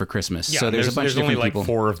go home for Christmas. Yeah, so there's a bunch of different only people. Like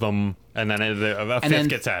 4 of them, and then a fifth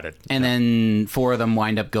gets added. And then 4 of them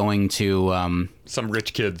wind up going to some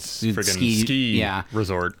rich kids friggin' ski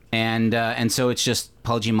resort. And so it's just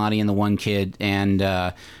Paul Giamatti and the one kid, and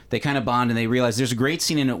they kind of bond, and they realize there's a great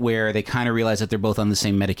scene in it where they kind of realize that they're both on the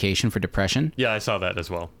same medication for depression. Yeah, I saw that as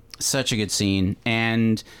well. Such a good scene,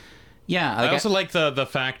 and yeah, I also like the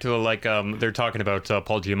fact they're talking about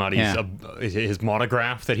Paul Giamatti's his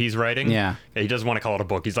monograph that he's writing. Yeah, he doesn't want to call it a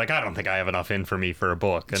book. He's like, I don't think I have enough in for me for a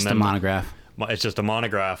book. Just a monograph. It's just a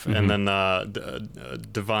monograph, and then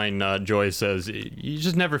Divine Joy says, "You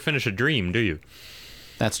just never finish a dream, do you?"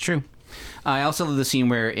 That's true. I also love the scene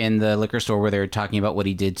where in the liquor store where they're talking about what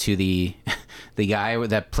he did to the guy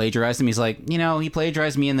that plagiarized him. He's like, he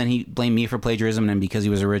plagiarized me, and then he blamed me for plagiarism, and then because he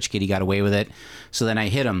was a rich kid, he got away with it. So then I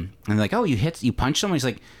hit him, and they're like, oh, you punched him? He's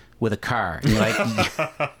like, with a car. And you're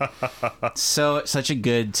like, such a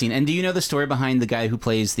good scene. And do you know the story behind the guy who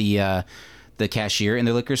plays the cashier in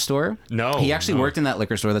the liquor store? No. He actually worked in that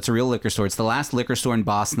liquor store. That's a real liquor store. It's the last liquor store in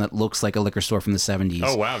Boston that looks like a liquor store from the 70s.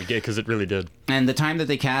 Oh, wow. Yeah, because it really did. And the time that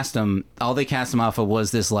they cast him, all they cast him off of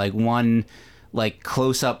was this one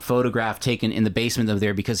close-up photograph taken in the basement of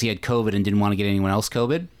there because he had COVID and didn't want to get anyone else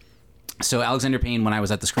COVID. So Alexander Payne, when I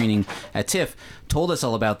was at the screening at TIFF, told us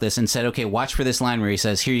all about this and said, okay, watch for this line where he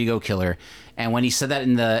says, here you go, killer. And when he said that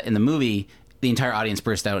in the movie, the entire audience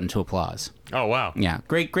burst out into applause. Oh, wow. Yeah.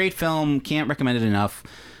 Great film. Can't recommend it enough.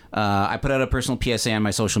 I put out a personal PSA on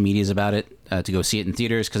my social medias about it to go see it in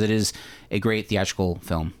theaters because it is a great theatrical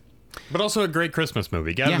film. But also a great Christmas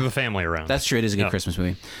movie. Gather the family around. That's true. It is a good Christmas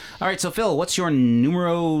movie. All right. So, Phil, what's your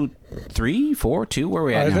numero 3, 4, 2? Where are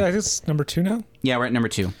we at now? I think it's number 2 now. Yeah, we're at number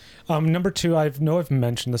 2. Number 2, I've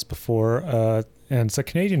mentioned this before, and it's a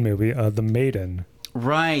Canadian movie, The Maiden.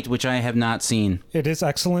 Right, which I have not seen. It is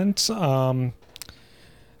excellent.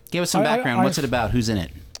 Give us some background. What's it about? Who's in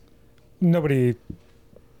it? Nobody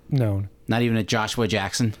known. Not even a Joshua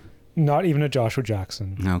Jackson? Not even a Joshua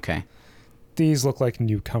Jackson. Okay. These look like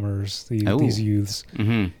newcomers, these youths.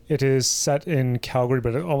 Mm-hmm. It is set in Calgary,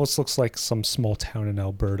 but it almost looks like some small town in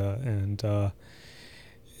Alberta. And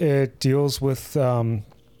it deals with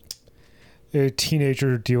a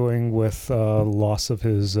teenager dealing with loss of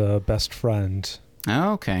his best friend.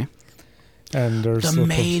 Oh, okay. And there's The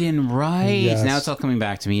Maiden, right. Yes. Now it's all coming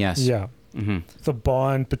back to me, yes. Yeah. Mm-hmm. The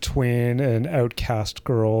bond between an outcast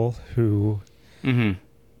girl who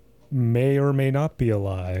may or may not be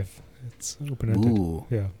alive. It's open-ended. Ooh.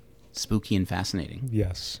 Yeah. Spooky and fascinating.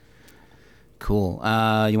 Yes. Cool.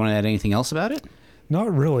 You want to add anything else about it?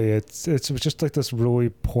 Not really. It's just like this really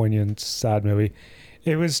poignant, sad movie.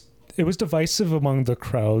 It was divisive among the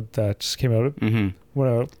crowd that came out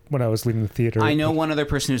when I was leaving the theater. I know one other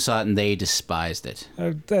person who saw it and they despised it.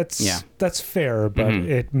 That's fair, but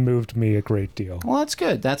it moved me a great deal. Well, that's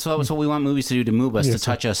good. That's what we want movies to do, to move us, to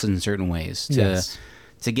touch us in certain ways,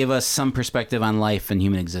 to give us some perspective on life and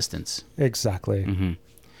human existence. Exactly.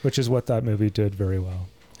 Which is what that movie did very well.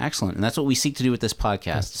 Excellent. And that's what we seek to do with this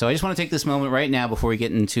podcast. So I just want to take this moment right now before we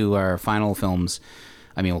get into our final films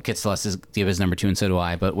I mean, well, Kit still has to give his number 2, and so do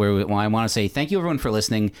I. But I want to say thank you, everyone, for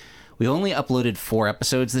listening. We only uploaded 4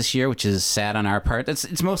 episodes this year, which is sad on our part.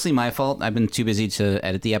 It's mostly my fault. I've been too busy to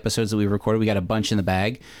edit the episodes that we recorded. We got a bunch in the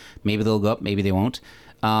bag. Maybe they'll go up, maybe they won't.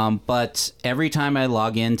 But every time I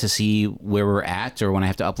log in to see where we're at, or when I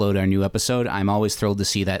have to upload our new episode, I'm always thrilled to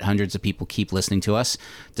see that hundreds of people keep listening to us,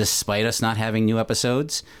 despite us not having new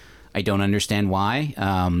episodes. I don't understand why,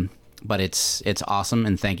 but it's awesome,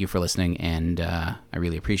 and thank you for listening, and I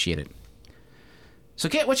really appreciate it. So,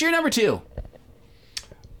 Kit, what's your number 2?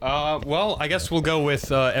 Well, I guess we'll go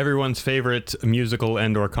with everyone's favorite musical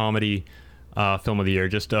and/or comedy film of the year.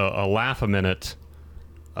 Just a laugh-a-minute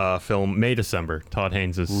film, May December. Todd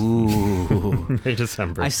Haynes' May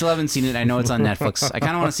December. I still haven't seen it. I know it's on Netflix. I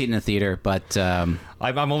kind of want to see it in a theater, but I'm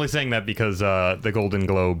only saying that because the Golden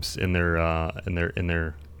Globes, in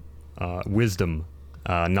their wisdom,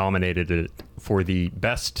 nominated it for the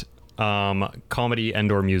best comedy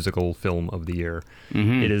and/or musical film of the year.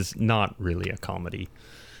 Mm-hmm. It is not really a comedy.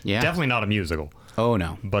 Yeah. Definitely not a musical. Oh,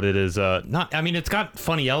 no. But it is not... I mean, it's got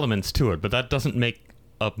funny elements to it, but that doesn't make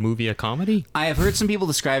a movie a comedy. I have heard some people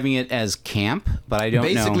describing it as camp, but I don't know.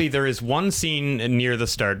 Basically, there is one scene near the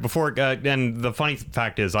start. And the funny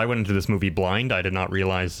fact is, I went into this movie blind. I did not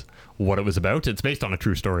realize what it was about. It's based on a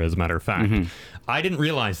true story, as a matter of fact. Mm-hmm. I didn't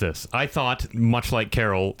realize this. I thought, much like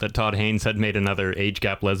Carol, that Todd Haynes had made another age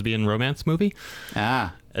gap lesbian romance movie.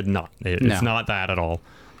 It's not that at all.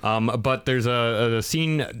 But there's a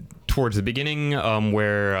scene towards the beginning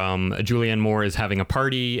where Julianne Moore is having a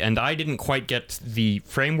party, and I didn't quite get the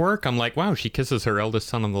framework. I'm like, wow, she kisses her eldest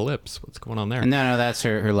son on the lips. What's going on there? No, that's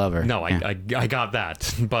her lover. No, I got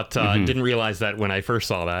that, but didn't realize that when I first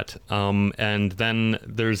saw that. And then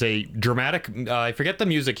there's a dramatic... I forget the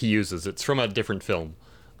music he uses. It's from a different film.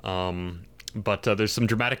 But there's some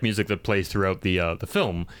dramatic music that plays throughout the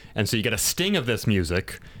film, and so you get a sting of this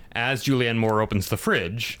music as Julianne Moore opens the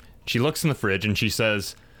fridge. She looks in the fridge and she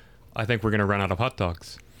says, "I think we're going to run out of hot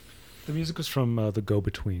dogs." The music was from The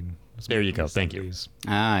Go-Between. There you go. Thank you.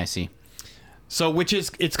 I see. So,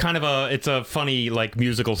 it's kind of a funny, like,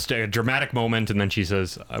 musical dramatic moment, and then she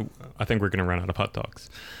says, I think we're going to run out of hot dogs.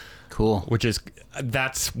 Cool.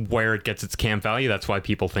 That's where it gets its camp value. That's why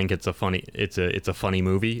people think it's a funny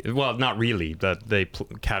movie. Well, not really, that they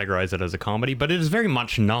categorize it as a comedy, but it is very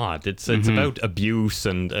much not. It's about abuse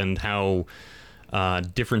and how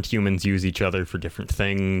different humans use each other for different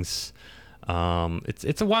things.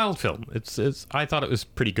 It's a wild film. I thought it was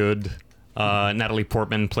pretty good. Natalie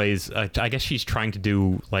Portman plays, I guess she's trying to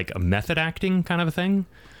do like a method acting kind of a thing.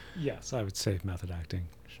 Yes, I would say method acting.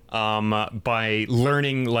 By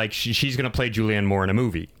learning, like, she's going to play Julianne Moore in a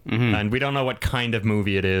movie. Mm-hmm. And we don't know what kind of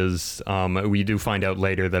movie it is. We do find out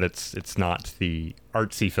later that it's not the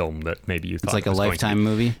artsy film that maybe you thought it's like it was a Lifetime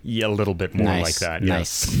movie? Yeah, a little bit more like that.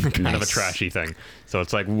 Nice. Yes. Kind of a trashy thing. So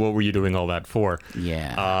it's like, what were you doing all that for?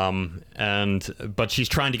 Yeah. But she's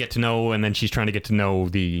trying to get to know, and then she's trying to get to know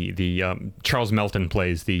the Charles Melton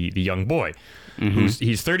plays the young boy. Mm-hmm.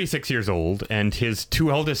 He's 36 years old, and his two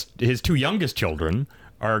youngest children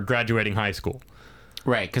are graduating high school.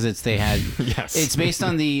 Right, because yes. It's based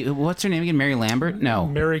on what's her name again? Mary Lambert? No.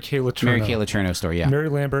 Mary Kay Letourneau. Mary Kay Letourneau story, yeah. Mary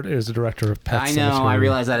Lambert is the director of Pet Sematary. I know, I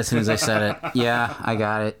realized that as soon as I said it. Yeah, I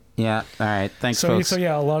got it. Yeah, all right, thanks, folks. So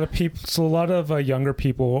yeah, a lot of younger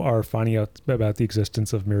people are finding out about the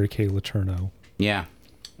existence of Mary Kay Letourneau. Yeah.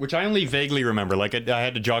 Which I only vaguely remember. Like, I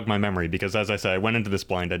had to jog my memory because, as I said, I went into this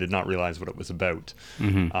blind. I did not realize what it was about.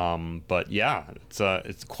 Mm-hmm. But yeah,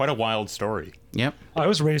 it's quite a wild story. Yep. I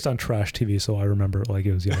was raised on trash TV, so I remember it like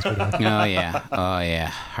it was yesterday. Oh yeah.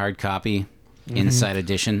 Hard copy, Inside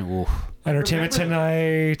Edition. Ooh. Entertainment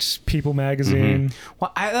Tonight, People Magazine. Mm-hmm.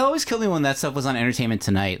 Well, I always killed me when that stuff was on Entertainment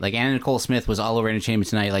Tonight. Like, Anna Nicole Smith was all over Entertainment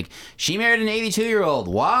Tonight. Like, she married an 82-year-old.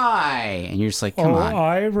 Why? And you're just like, come on.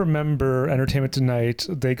 I remember Entertainment Tonight.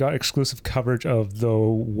 They got exclusive coverage of the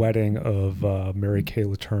wedding of Mary Kay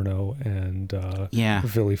Letourneau and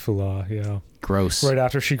Vili Fulah. Yeah. Gross. Right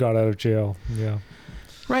after she got out of jail. Yeah.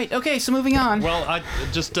 Right. Okay. So moving on. Well, I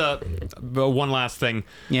just one last thing.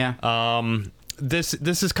 Yeah. This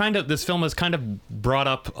film has kind of brought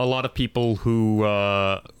up a lot of people who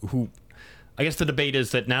I guess the debate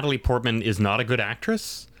is that Natalie Portman is not a good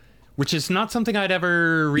actress, which is not something I'd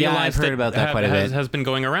ever realized. Yeah, I've heard about that quite a bit. Has been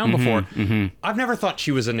going around before. Mm-hmm. I've never thought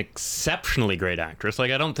she was an exceptionally great actress.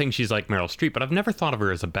 Like, I don't think she's like Meryl Streep, but I've never thought of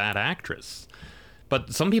her as a bad actress.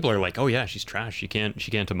 But some people are like, oh yeah, she's trash. She can't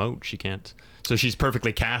emote. She can't. So she's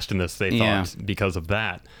perfectly cast in this. They thought because of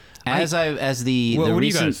that. What do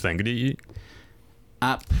you guys think?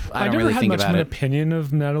 I never really had think much about of an it. opinion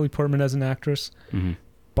of Natalie Portman as an actress,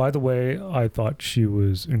 but By the way, I thought she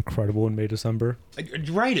was incredible in May December.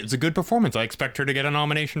 Right, it's a good performance. I expect her to get a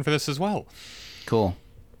nomination for this as well. Cool.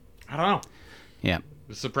 I don't know. Yeah.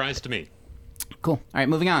 It's a surprise to me. Cool. All right,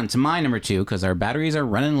 moving on to my number 2, because our batteries are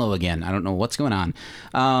running low again. I don't know what's going on.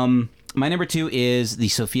 My number 2 is the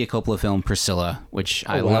Sofia Coppola film Priscilla, which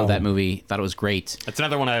I love that movie. Thought it was great. It's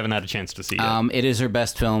another one I haven't had a chance to see yet. It is her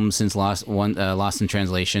best film since Lost in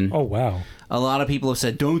Translation. Oh, wow. A lot of people have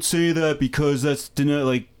said, don't say that because that's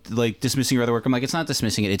like dismissing her other work. I'm like, it's not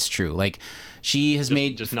dismissing it. It's true. Like, she has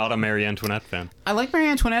made... Just not a Marie Antoinette fan. I like Marie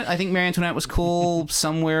Antoinette. I think Marie Antoinette was cool.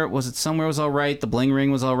 Somewhere was all right. The Bling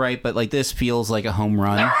Ring was all right. But, like, this feels like a home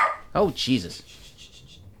run. Oh, Jesus.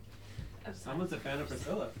 Someone's a fan of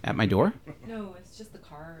Priscilla. At my door? No, it's just the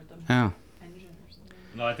car, the Oh. engine or something.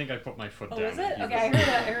 No, I think I put my foot Oh, down. is it? Okay,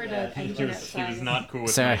 I heard an engine He outside. was not cool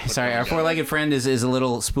with Sorry. Our four-legged friend is a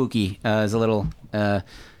little spooky. Is a little... got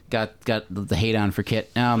the hate on for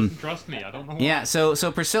Kit. Trust me, I don't know why. Yeah, so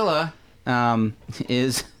Priscilla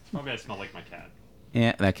is... Probably I smell like my cat.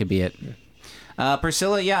 Yeah, that could be it.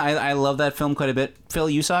 Priscilla, yeah, I love that film quite a bit. Phil,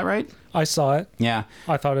 you saw it, right? I saw it. Yeah.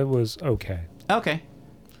 I thought it was okay. Okay.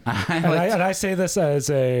 And I say this as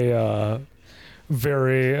a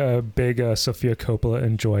very big Sofia Coppola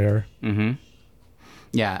enjoyer. Mm-hmm.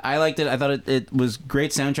 Yeah, I liked it. I thought it was great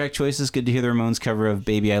soundtrack choices. Good to hear the Ramones cover of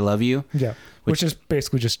 "Baby I Love You." Yeah, which is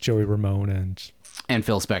basically just Joey Ramone and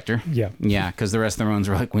Phil Spector. Yeah, because the rest of the Ramones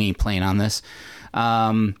were like, "We ain't playing on this."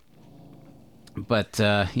 But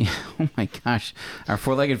yeah, oh my gosh, our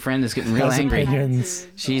four-legged friend is getting real Has angry. opinions.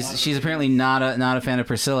 She's apparently not a fan of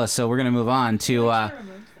Priscilla. So we're gonna move on to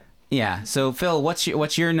yeah. So Phil,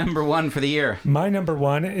 what's your number 1 for the year? My number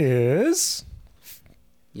 1 is.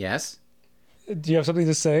 Yes. Do you have something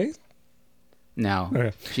to say? No.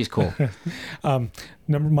 Okay. She's cool.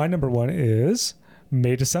 My number 1 is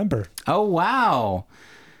May December. Oh wow,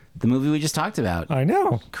 the movie we just talked about. I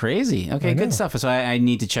know. Crazy. Okay, I know. good stuff. So I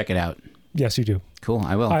need to check it out. Yes, you do. Cool,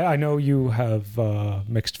 I will. I know you have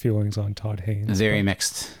mixed feelings on Todd Haynes. Very but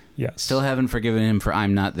mixed. Yes. Still haven't forgiven him for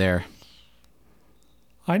I'm Not There.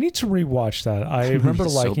 I need to rewatch that. I remember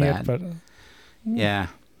So liking bad. it, but Yeah,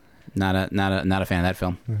 not a fan of that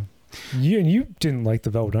film. you didn't like the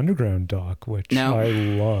Velvet Underground doc, which No. I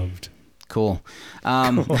loved. Cool.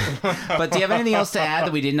 But do you have anything else to add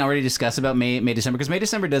that we didn't already discuss about May December? Because May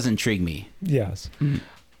December does intrigue me. Yes.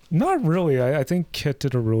 Not really. I think Kit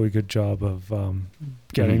did a really good job of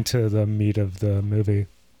getting to the meat of the movie.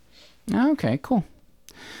 Okay, cool.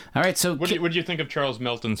 All right, so What did you think of Charles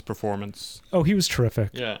Melton's performance? Oh, he was terrific.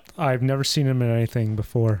 Yeah. I've never seen him in anything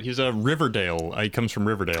before. He's a Riverdale. He comes from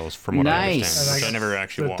Riverdale, from what I Nice. understand. Which I never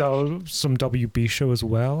actually watched. Some WB show as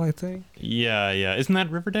well, I think. Yeah. Isn't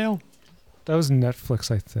that Riverdale? That was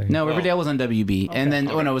Netflix, I think. no, Riverdale was on WB, and then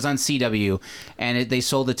it was on CW, and they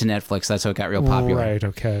sold it to Netflix. That's how it got real popular. Right,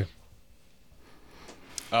 okay.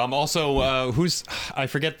 Also, I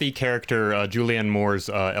forget the character, Julianne Moore's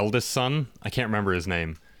eldest son. I can't remember his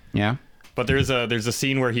name. Yeah. But there's a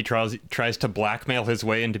scene where he tries to blackmail his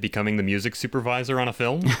way into becoming the music supervisor on a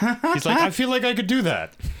film. He's like, I feel like I could do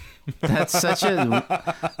that. That's such a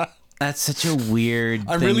weird.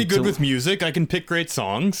 I'm thing really good to- with music. I can pick great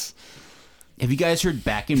songs. Have you guys heard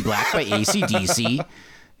 "Back in Black" by AC/DC?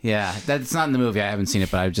 Yeah, that's not in the movie. I haven't seen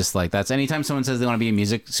it, but I'm just like, that's anytime someone says they want to be a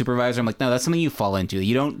music supervisor, I'm like, no, that's something you fall into.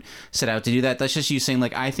 You don't set out to do that. That's just you saying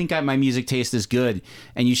like, I think my music taste is good,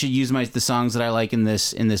 and you should use the songs that I like in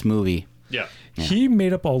this movie. Yeah. He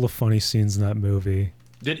made up all the funny scenes in that movie.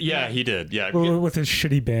 He did. Yeah. With his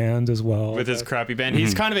shitty band as well. With his crappy band.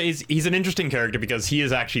 He's kind of he's an interesting character because he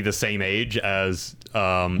is actually the same age as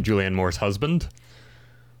Julianne Moore's husband.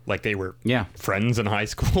 Like they were friends in high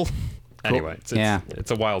school. Anyway,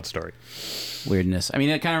 it's a wild story. Weirdness. I mean,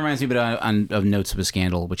 it kind of reminds me a bit of Notes of a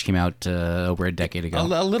Scandal, which came out over a decade ago.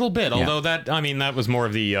 A little bit, although that was more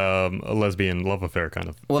of the lesbian love affair kind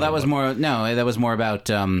of. Well, that was more about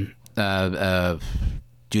Judi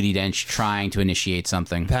Dench trying to initiate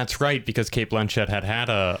something. That's right, because Cate Blanchett had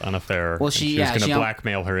an affair. Well, she was going to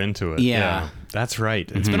blackmail her into it. Yeah. That's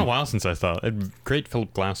right. It's been a while since I saw it. Great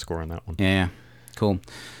Philip Glass score on that one. Yeah. Cool.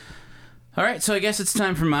 All right, so I guess it's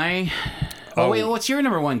time for my... Oh, wait, what's your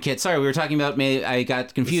number 1, Kit? Sorry, we were talking about May... I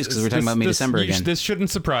got confused because we were talking about May December again. This shouldn't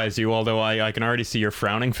surprise you, although I can already see your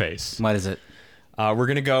frowning face. What is it? We're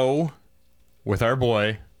going to go with our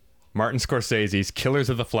boy, Martin Scorsese's Killers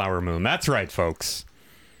of the Flower Moon. That's right, folks.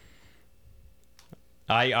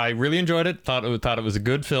 I really enjoyed it. Thought it was a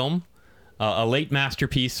good film. A late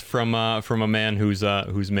masterpiece from a man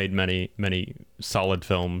who's made many solid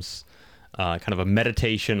films. kind of a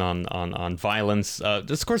meditation on violence.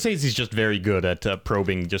 Scorsese's just very good at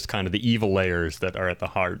probing just kind of the evil layers that are at the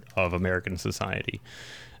heart of American society.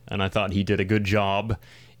 And I thought he did a good job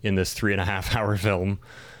in this 3.5-hour film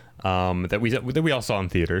that we all saw in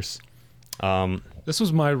theaters. This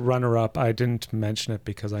was my runner-up. I didn't mention it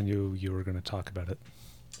because I knew you were going to talk about it.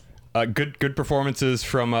 Good performances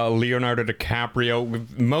from Leonardo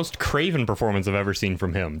DiCaprio. Most craven performance I've ever seen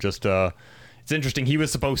from him. Just it's interesting. He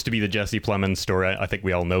was supposed to be the Jesse Plemons story. I think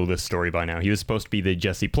we all know this story by now. He was supposed to be the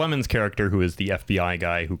Jesse Plemons character, who is the FBI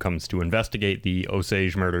guy who comes to investigate the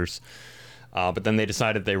Osage murders. But then they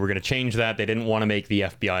decided they were going to change that. They didn't want to make the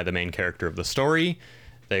FBI the main character of the story.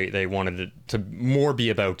 They wanted it to more be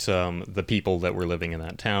about the people that were living in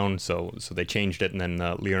that town. So they changed it, and then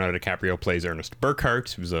Leonardo DiCaprio plays Ernest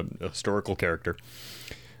Burkhart, who's a historical character.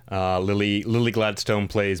 Lily Gladstone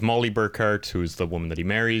plays Molly Burkhart, who's the woman that he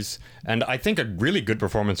marries. And I think a really good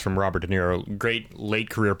performance from Robert De Niro. Great late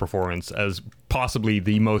career performance as possibly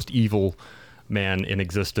the most evil man in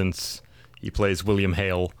existence. He plays William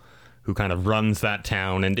Hale, who kind of runs that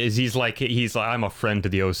town, and he's like I'm a friend to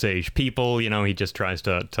the Osage people. You know, he just tries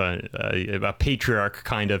to a patriarch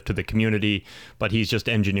kind of to the community, but he's just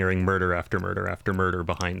engineering murder after murder after murder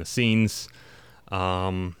behind the scenes.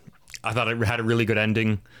 I thought it had a really good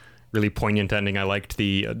ending, really poignant ending. I liked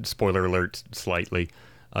the spoiler alert slightly,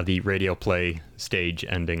 the radio play stage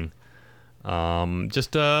ending.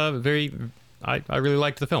 Just very. I really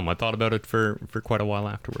liked the film. I thought about it for quite a while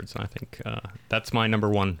afterwards. I think that's my number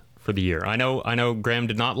one for the year. I know Graham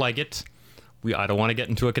did not like it. I don't want to get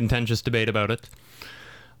into a contentious debate about it.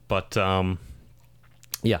 But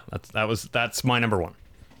yeah, that's my number one.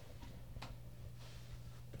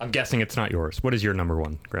 I'm guessing it's not yours. What is your number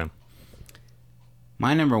one, Graham?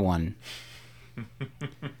 My number one,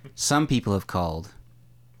 some people have called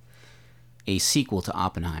a sequel to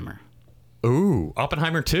Oppenheimer. Ooh,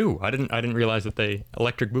 Oppenheimer 2. I didn't realize that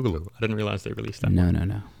Electric Boogaloo. I didn't realize they released that.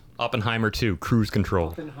 No. Oppenheimer 2, Cruise Control.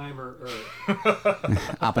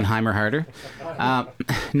 Oppenheimer harder?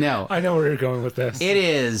 No. I know where you're going with this. It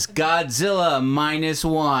is Godzilla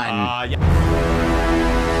 -1. Yeah.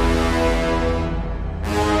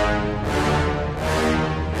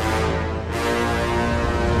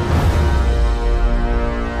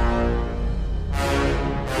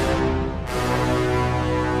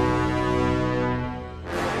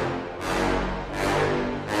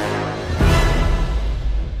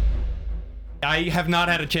 I have not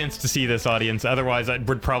had a chance to see this, audience. Otherwise, it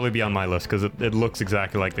would probably be on my list because it looks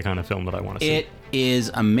exactly like the kind of film that I want to see. It is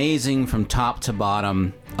amazing from top to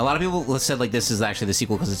bottom. A lot of people said like this is actually the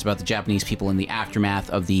sequel because it's about the Japanese people in the aftermath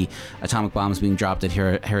of the atomic bombs being dropped at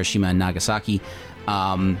Hiroshima and Nagasaki.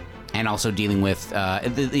 And also dealing with...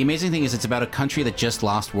 the amazing thing is it's about a country that just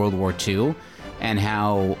lost World War II and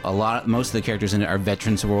how most of the characters in it are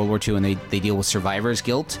veterans of World War II, and they deal with survivor's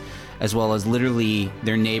guilt, as well as literally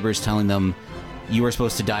their neighbors telling them, you were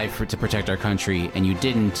supposed to die to protect our country, and you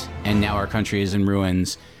didn't, and now our country is in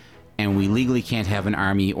ruins, and we legally can't have an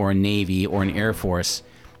army or a navy or an air force,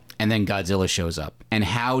 and then Godzilla shows up. And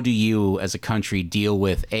how do you, as a country, deal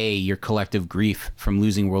with, A, your collective grief from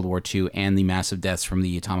losing World War II and the massive deaths from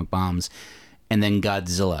the atomic bombs, and then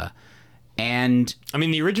Godzilla? And I mean,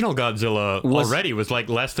 the original Godzilla already was like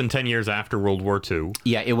less than 10 years after World War II.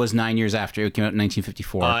 Yeah, it was 9 years after. It came out in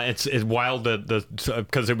 1954. It's wild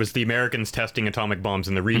because it was the Americans testing atomic bombs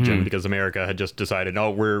in the region because America had just decided,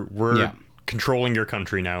 we're controlling your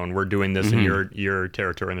country now, and we're doing this in your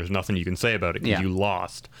territory, and there's nothing you can say about it because you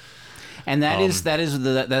lost. And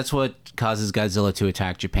that's what causes Godzilla to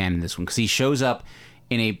attack Japan in this one, because he shows up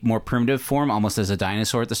in a more primitive form, almost as a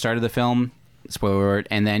dinosaur at the start of the film. Spoiler alert.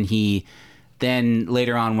 And then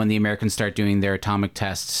later on, when the Americans start doing their atomic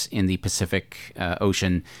tests in the Pacific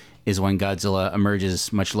Ocean, is when Godzilla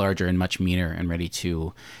emerges much larger and much meaner and ready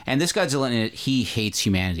to... And this Godzilla in it, he hates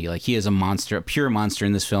humanity. Like, he is a monster, a pure monster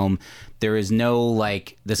in this film. There is no,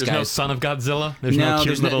 like... There's no son of Godzilla? No,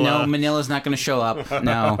 Manila's not going to show up.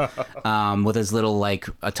 No. With his little, like,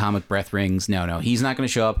 atomic breath rings. No. He's not going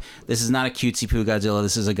to show up. This is not a cutesy poo Godzilla.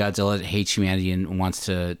 This is a Godzilla that hates humanity and wants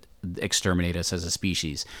to exterminate us as a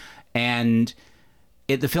species. And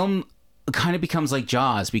the film kind of becomes like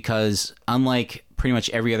Jaws, because unlike pretty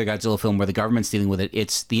much every other Godzilla film where the government's dealing with it,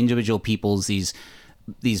 it's the individual peoples, these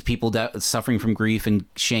people suffering from grief and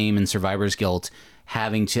shame and survivor's guilt,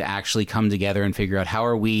 having to actually come together and figure out how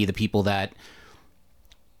are we, the people that...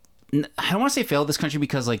 I don't want to say failed this country,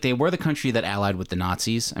 because like they were the country that allied with the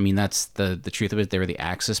Nazis. I mean, that's the truth of it. They were the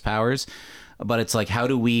Axis powers. But it's like, how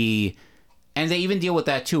do we... And they even deal with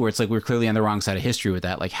that too, where it's like we're clearly on the wrong side of history with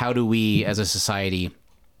that. Like, how do we as a society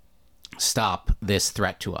stop this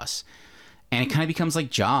threat to us? and it kind of becomes like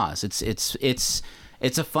Jaws.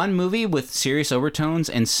 It's a fun movie with serious overtones,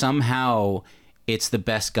 and somehow it's the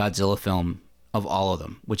best Godzilla film of all of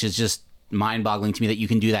them, which is just mind-boggling to me that you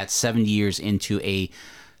can do that 70 years into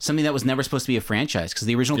something that was never supposed to be a franchise, because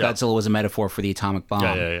the original Godzilla was a metaphor for the atomic bomb.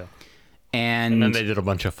 Yeah. And then they did a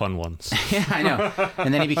bunch of fun ones. Yeah, I know.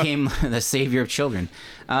 And then he became the savior of children.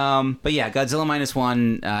 But yeah, Godzilla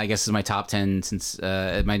 -1, I guess, is my top 10 since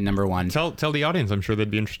my number one. Tell the audience. I'm sure they'd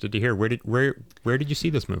be interested to hear. Where did you see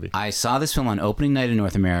this movie? I saw this film on opening night in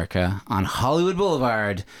North America on Hollywood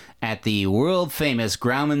Boulevard at the world famous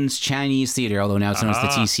Grauman's Chinese Theater, although now it's known as the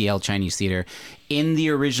TCL Chinese Theater, in the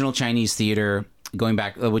original Chinese theater. Going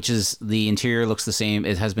back, which is the interior looks the same.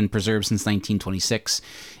 It has been preserved since 1926.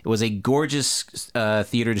 It was a gorgeous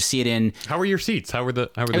theater to see it in. How were your seats? How were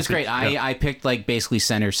the It was great. Yeah. I picked like basically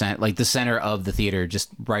center, like the center of the theater,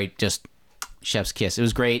 just chef's kiss. It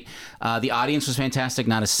was great. The audience was fantastic.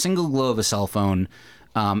 Not a single glow of a cell phone.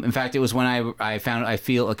 In fact, it was when I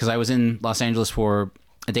feel because I was in Los Angeles for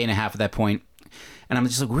a day and a half at that point, and I'm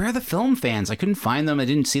just like, where are the film fans? I couldn't find them. I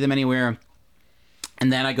didn't see them anywhere.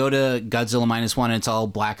 And then I go to Godzilla -1, and it's all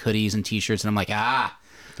black hoodies and T-shirts, and I'm like, I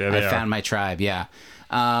found my tribe, yeah.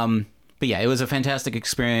 But yeah, it was a fantastic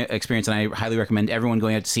experience, and I highly recommend everyone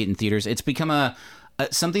going out to see it in theaters. It's become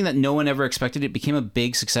something that no one ever expected. It became a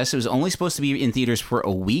big success. It was only supposed to be in theaters for a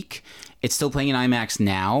week. It's still playing in IMAX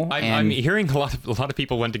now. I'm hearing a lot of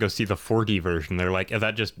people went to go see the 4D version. They're like,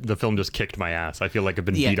 the film just kicked my ass. I feel like I've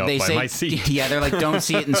been beat up by my seat. Yeah, they're like, don't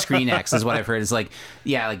see it in Screen X is what I've heard. It's like,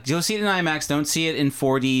 yeah, like go see it in IMAX. Don't see it in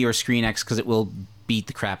 4D or Screen X because it will beat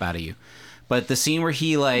the crap out of you. But the scene where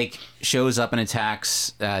he like shows up and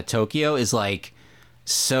attacks Tokyo is like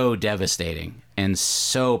so devastating and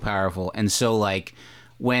so powerful, and so like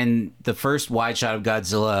when the first wide shot of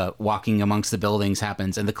Godzilla walking amongst the buildings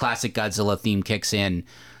happens and the classic Godzilla theme kicks in,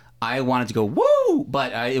 I wanted to go woo,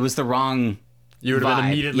 but it was the wrong. You would have been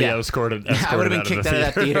immediately escorted. I would have been kicked out of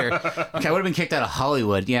that theater. I would have been kicked out of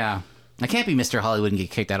Hollywood. Yeah, I can't be Mr. Hollywood and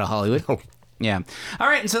get kicked out of Hollywood. Oh. Yeah. All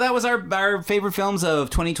right, and so that was our favorite films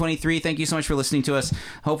of 2023. Thank you so much for listening to us.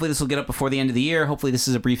 Hopefully this will get up before the end of the year. Hopefully this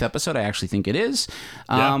is a brief episode. I actually think it is.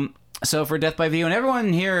 So for Death by Video and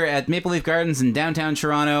everyone here at Maple Leaf Gardens in downtown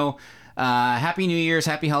Toronto, happy New Year's,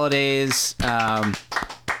 happy holidays. Mr.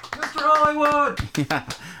 Hollywood! Yeah.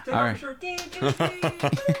 All right.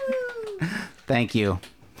 Thank you.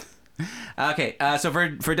 Okay, so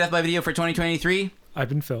for Death by Video for 2023, I've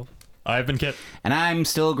been Phil. I've been Kit. And I'm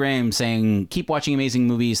still Graham saying keep watching amazing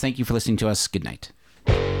movies. Thank you for listening to us. Good night.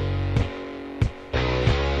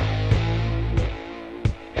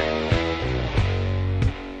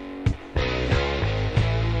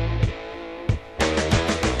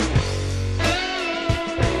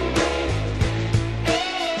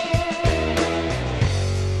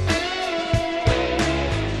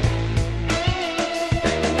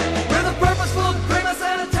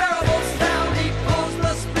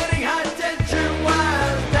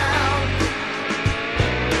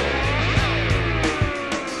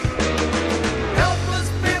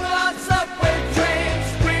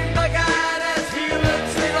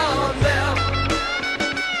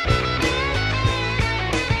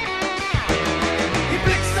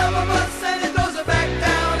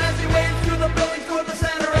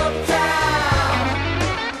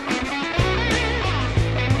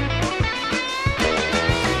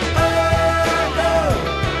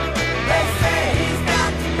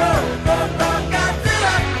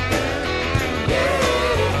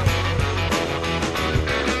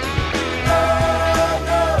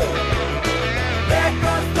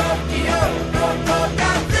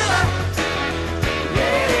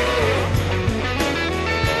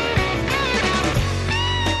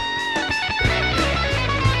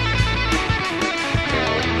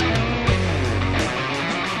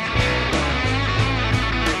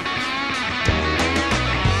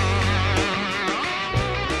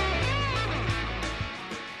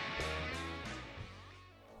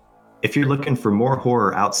 If you're looking for more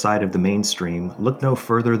horror outside of the mainstream, look no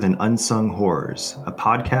further than Unsung Horrors, a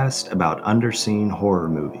podcast about underseen horror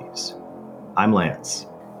movies. I'm Lance.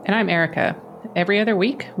 And I'm Erica. Every other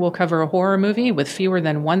week, we'll cover a horror movie with fewer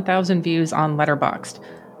than 1,000 views on Letterboxd.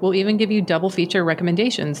 We'll even give you double feature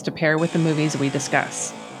recommendations to pair with the movies we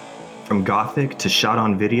discuss. From gothic to shot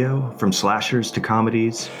on video, from slashers to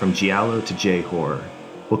comedies, from giallo to J-horror.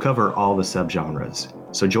 We'll cover all the subgenres.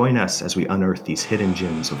 So join us as we unearth these hidden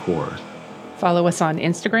gems of horror. Follow us on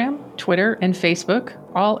Instagram, Twitter, and Facebook,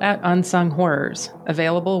 all at Unsung Horrors,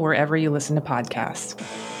 available wherever you listen to podcasts.